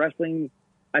think wrestling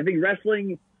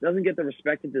doesn't get the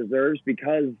respect it deserves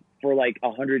because for like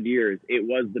 100 years, it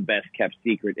was the best kept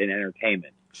secret in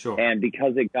entertainment. Sure. And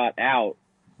because it got out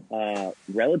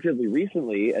relatively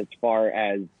recently, as far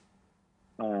as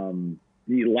the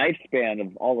lifespan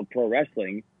of all of pro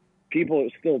wrestling, people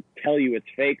still tell you it's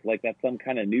fake like that's some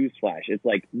kind of news flash. It's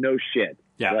like, no shit.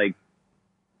 Yeah. Like,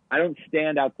 I don't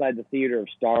stand outside the theater of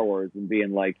Star Wars and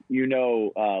being like,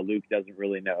 Luke doesn't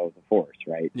really know the Force,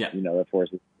 right? Yeah. The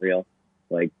Force is real.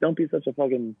 Like, don't be such a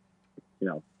fucking,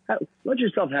 let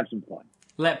yourself have some fun.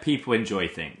 Let people enjoy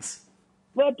things.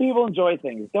 Let people enjoy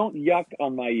things. Don't yuck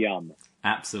on my yum.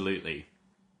 Absolutely.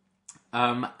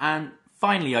 And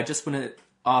finally, I just want to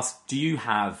ask, do you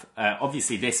have,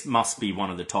 obviously this must be one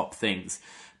of the top things,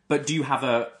 but do you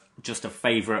have just a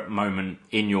favorite moment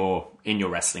in your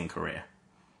wrestling career?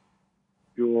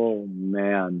 Oh,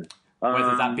 man.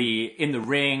 Whether that be in the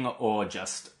ring or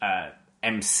just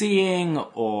emceeing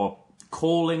or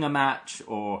calling a match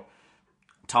or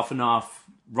Tough Enough,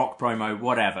 rock promo,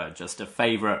 whatever, just a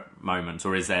favorite moment,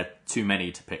 or is there too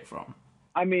many to pick from?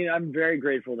 I mean, I'm very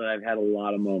grateful that I've had a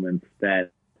lot of moments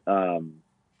that I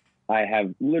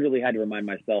have literally had to remind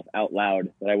myself out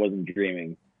loud that I wasn't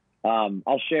dreaming.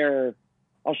 I'll share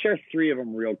 3 of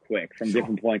them real quick from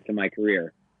different points in my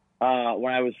career.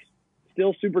 When I was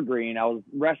still super green, I was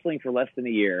wrestling for less than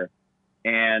a year,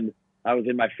 and I was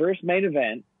in my first main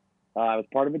event. I was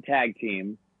part of a tag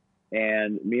team,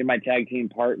 and me and my tag team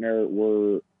partner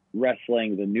were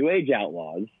wrestling the New Age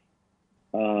Outlaws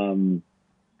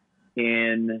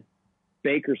in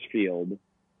Bakersfield,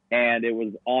 and it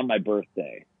was on my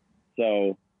birthday.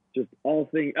 So just all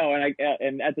things. Oh,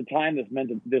 and at the time, this meant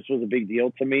that this was a big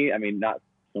deal to me. I mean, not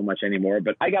so much anymore,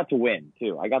 but I got to win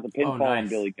too. I got the pinfall on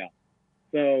Billy Gunn.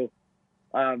 So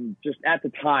just at the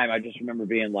time, I just remember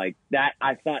being like that.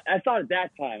 I thought at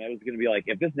that time I was going to be like,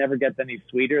 if this never gets any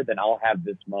sweeter, then I'll have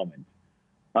this moment.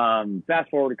 Fast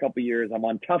forward a couple years, I'm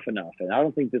on Tough Enough, and I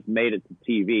don't think this made it to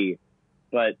TV,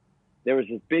 but there was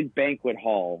this big banquet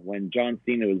hall when John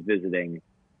Cena was visiting.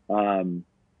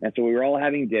 And so we were all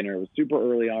having dinner. It was super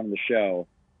early on in the show.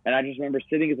 And I just remember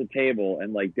sitting at the table,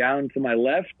 and like down to my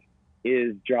left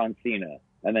is John Cena.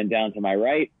 And then down to my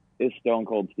right is Stone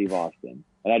Cold Steve Austin.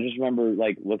 And I just remember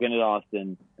like looking at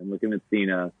Austin and looking at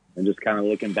Cena and just kind of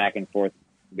looking back and forth,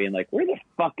 being like, where the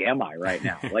fuck am I right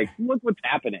now? Like, look what's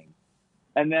happening.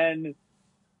 And then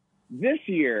this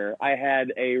year I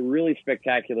had a really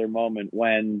spectacular moment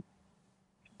when,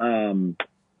 again,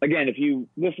 if you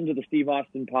listen to the Steve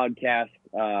Austin podcast,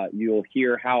 you'll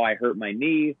hear how I hurt my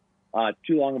knee.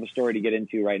 Too long of a story to get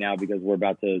into right now because we're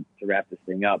about to wrap this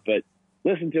thing up. But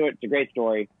listen to it. It's a great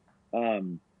story.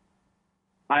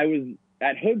 I was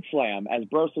at Hood Slam as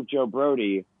Broseph Joe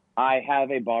Brody. I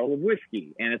have a bottle of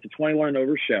whiskey, and it's a 21 and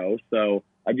over show. So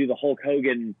I do the Hulk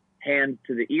Hogan hand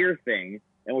to the ear thing,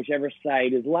 and whichever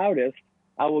side is loudest,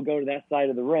 I will go to that side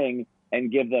of the ring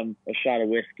and give them a shot of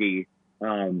whiskey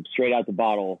straight out the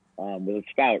bottle with a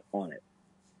spout on it.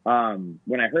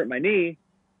 When I hurt my knee,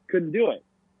 couldn't do it.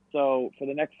 So for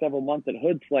the next several months at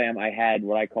Hood Slam, I had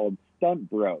what I called stunt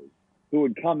bros who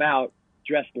would come out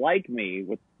dressed like me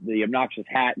with the obnoxious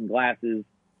hat and glasses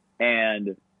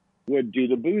and would do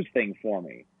the booze thing for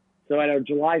me. So at our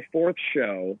July 4th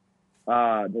show,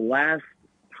 the last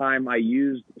time I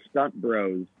used Stunt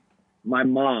Bros, my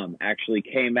mom actually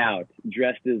came out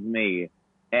dressed as me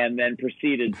and then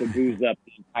proceeded to booze up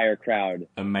the entire crowd.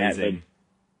 Amazing.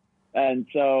 And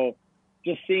so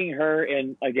just seeing her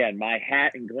in, again, my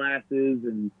hat and glasses,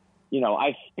 and, you know,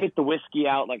 I spit the whiskey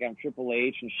out like I'm Triple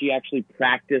H, and she actually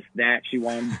practiced that. She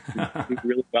wanted to do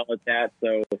really well at that.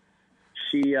 So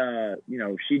she, you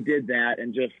know, she did that,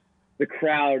 and just the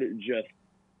crowd just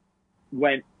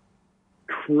went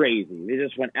crazy. They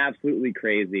just went absolutely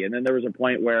crazy. And then there was a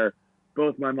point where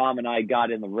both my mom and I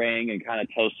got in the ring and kind of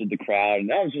toasted the crowd. And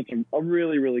that was just a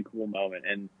really, really cool moment.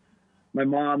 And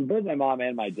both my mom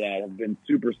and my dad have been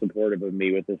super supportive of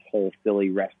me with this whole silly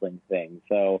wrestling thing.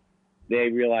 So they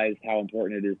realized how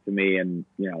important it is to me. And,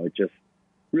 you know, it just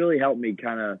really helped me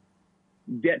kind of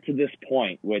get to this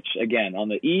point, which, again, on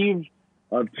the eve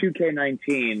of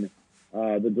 2K19,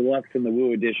 the Deluxe and the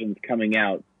Woo editions coming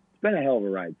out, it's been a hell of a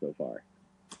ride so far.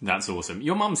 That's awesome.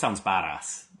 Your mom sounds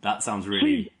badass. That sounds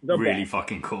really, really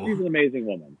fucking cool. She's an amazing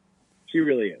woman. She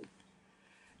really is.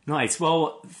 Nice.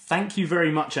 Well, thank you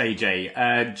very much,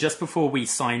 AJ. Just before we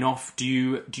sign off, do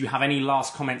you have any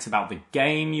last comments about the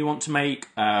game you want to make?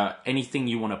 Anything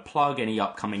you want to plug? Any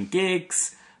upcoming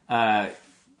gigs?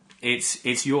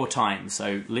 It's your time,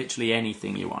 so literally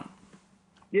anything you want.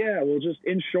 Yeah, well, just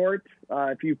in short,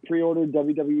 if you pre-ordered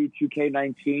WWE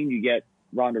 2K19, you get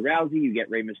Ronda Rousey, you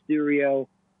get Rey Mysterio,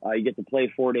 you get to play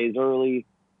 4 days early.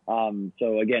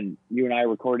 So again, you and I are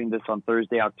recording this on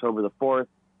Thursday, October the 4th.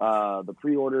 The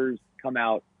pre-orders come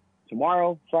out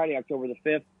tomorrow, Friday, October the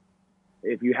 5th.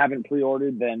 If you haven't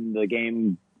pre-ordered, then the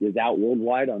game is out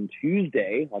worldwide on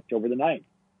Tuesday, October the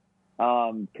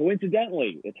 9th.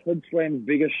 Coincidentally, it's Hood Slam's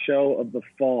biggest show of the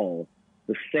fall,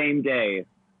 the same day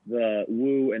the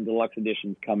Woo and Deluxe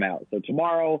editions come out. So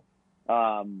tomorrow,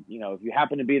 you know, if you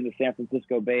happen to be in the San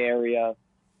Francisco Bay Area,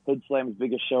 Hood Slam's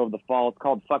biggest show of the fall. It's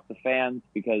called Fuck the Fans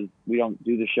because we don't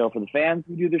do the show for the fans.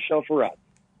 We do the show for us.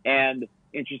 And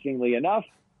interestingly enough,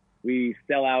 we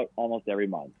sell out almost every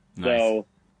month. Nice. So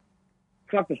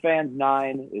Fuck the Fans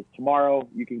 9 is tomorrow.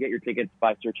 You can get your tickets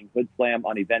by searching Hood Slam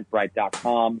on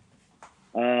eventbrite.com.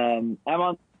 I'm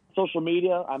on social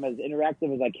media. I'm as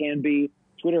interactive as I can be.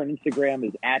 Twitter and Instagram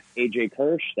is at AJ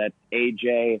Kirsch. That's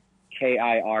AJKIRSCH.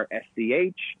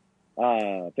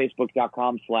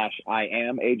 Facebook.com/I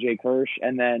am AJ Kirsch.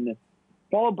 And then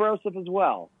follow Broseph as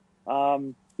well.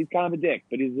 He's kind of a dick,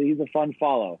 but he's a fun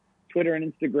follow. Twitter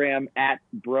and Instagram at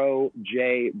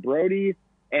BroJBrody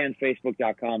and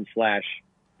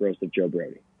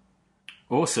Facebook.com/BrosepHJoeBrody.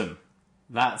 Awesome.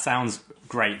 That sounds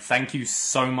great. Thank you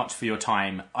so much for your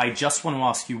time. I just want to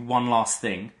ask you one last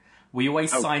thing. We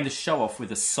always sign the show off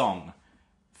with a song.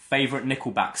 Favorite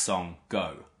Nickelback song?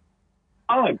 Go.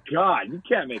 Oh my God, you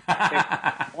can't make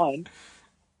that one.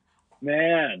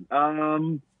 Man,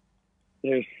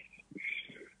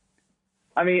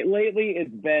 lately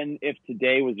it's been if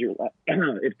today was your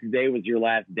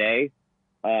last day,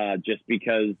 just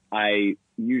because I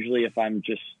usually, if I'm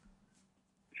just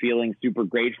feeling super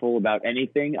grateful about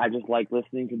anything, I just like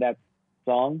listening to that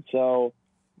song. So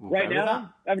right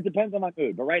now, it depends on my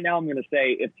mood, but right now I'm going to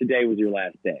say if today was your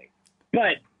last day.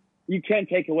 But you can't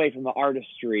take away from the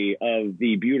artistry of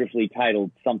the beautifully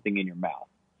titled Something in Your Mouth.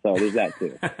 So there's that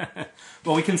too.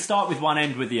 Well, we can start with one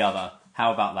end with the other.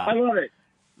 How about that? I love it.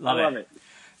 Love it.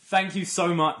 Thank you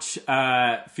so much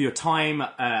for your time.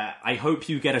 I hope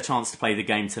you get a chance to play the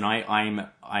game tonight.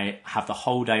 I have the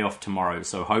whole day off tomorrow,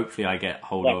 so hopefully I get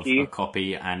hold of a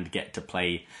copy and get to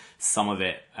play some of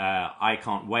it. I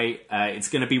can't wait. It's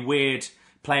going to be weird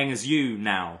playing as you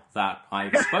now that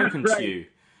I've spoken right. to you.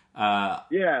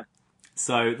 Yeah.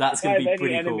 So that's going to be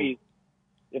pretty cool.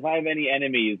 If I have any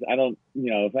enemies,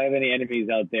 if I have any enemies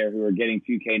out there who are getting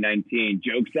 2K19,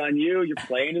 joke's on you, you're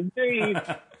playing as me.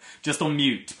 Just on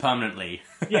mute permanently.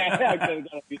 Yeah,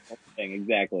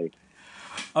 exactly.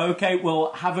 Okay,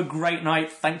 well, have a great night.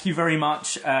 Thank you very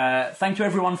much. Thank you,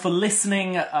 everyone, for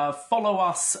listening. Follow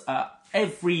us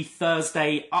every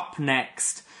Thursday. Up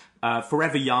next,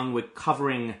 Forever Young. We're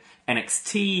covering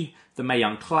NXT, the Mae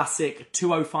Young Classic,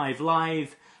 205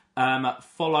 Live.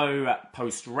 Follow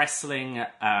Post Wrestling,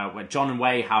 where John and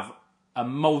Wei have a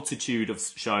multitude of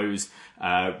shows.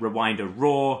 Rewinder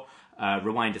Raw,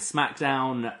 Rewinder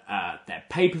SmackDown, their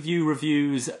pay-per-view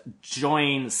reviews.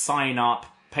 Sign up,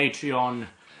 Patreon,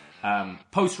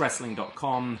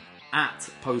 postwrestling.com, at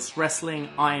Post Wrestling.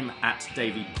 I'm at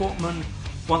Davey Portman.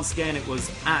 Once again, it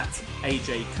was at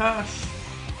AJ Kirsch.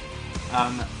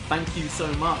 Thank you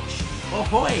so much.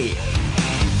 Ahoy!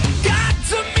 Got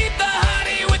to meet the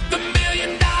honey with the $1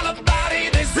 million body.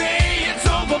 They say it's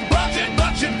over budget,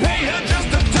 but you pay her just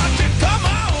to touch it. Come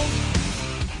on!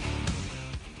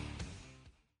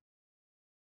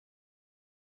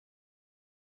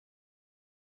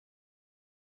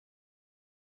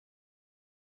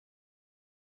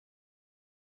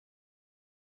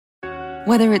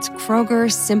 Whether it's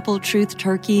Kroger's Simple Truth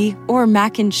Turkey or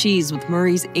mac and cheese with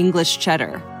Murray's English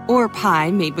Cheddar or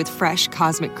pie made with fresh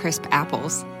Cosmic Crisp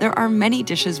apples, there are many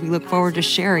dishes we look forward to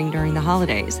sharing during the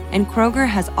holidays. And Kroger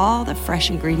has all the fresh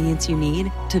ingredients you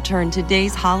need to turn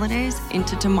today's holidays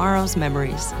into tomorrow's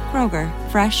memories. Kroger,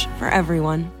 fresh for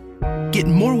everyone. Get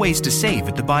more ways to save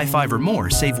at the Buy 5 or More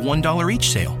Save $1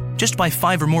 each sale. Just buy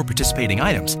 5 or more participating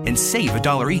items and save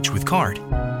 $1 each with card.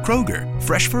 Kroger,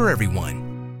 fresh for everyone.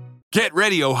 Get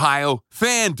ready, Ohio.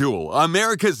 FanDuel,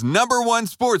 America's #1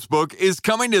 sportsbook, is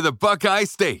coming to the Buckeye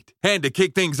State. And to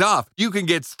kick things off, you can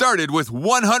get started with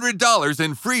 $100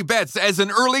 in free bets as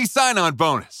an early sign-on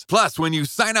bonus. Plus, when you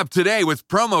sign up today with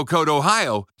promo code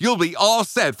OHIO, you'll be all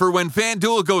set for when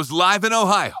FanDuel goes live in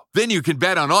Ohio. Then you can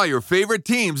bet on all your favorite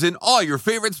teams in all your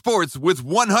favorite sports with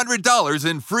 $100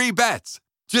 in free bets.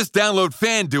 Just download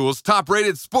FanDuel's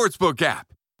top-rated sportsbook app.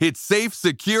 It's safe,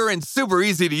 secure, and super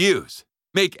easy to use.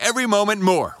 Make every moment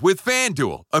more with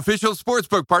FanDuel, official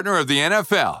sportsbook partner of the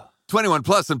NFL. 21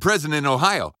 plus and present in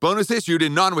Ohio. Bonus issued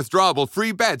in non-withdrawable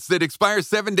free bets that expire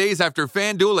 7 days after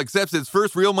FanDuel accepts its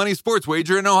first real money sports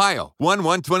wager in Ohio.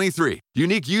 1/1/23.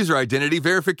 Unique user identity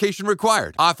verification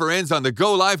required. Offer ends on the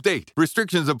go-live date.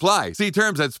 Restrictions apply. See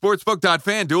terms at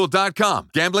sportsbook.fanduel.com.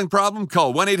 Gambling problem?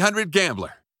 Call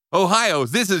 1-800-GAMBLER. Ohio,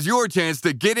 this is your chance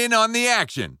to get in on the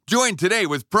action. Join today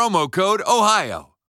with promo code OHIO.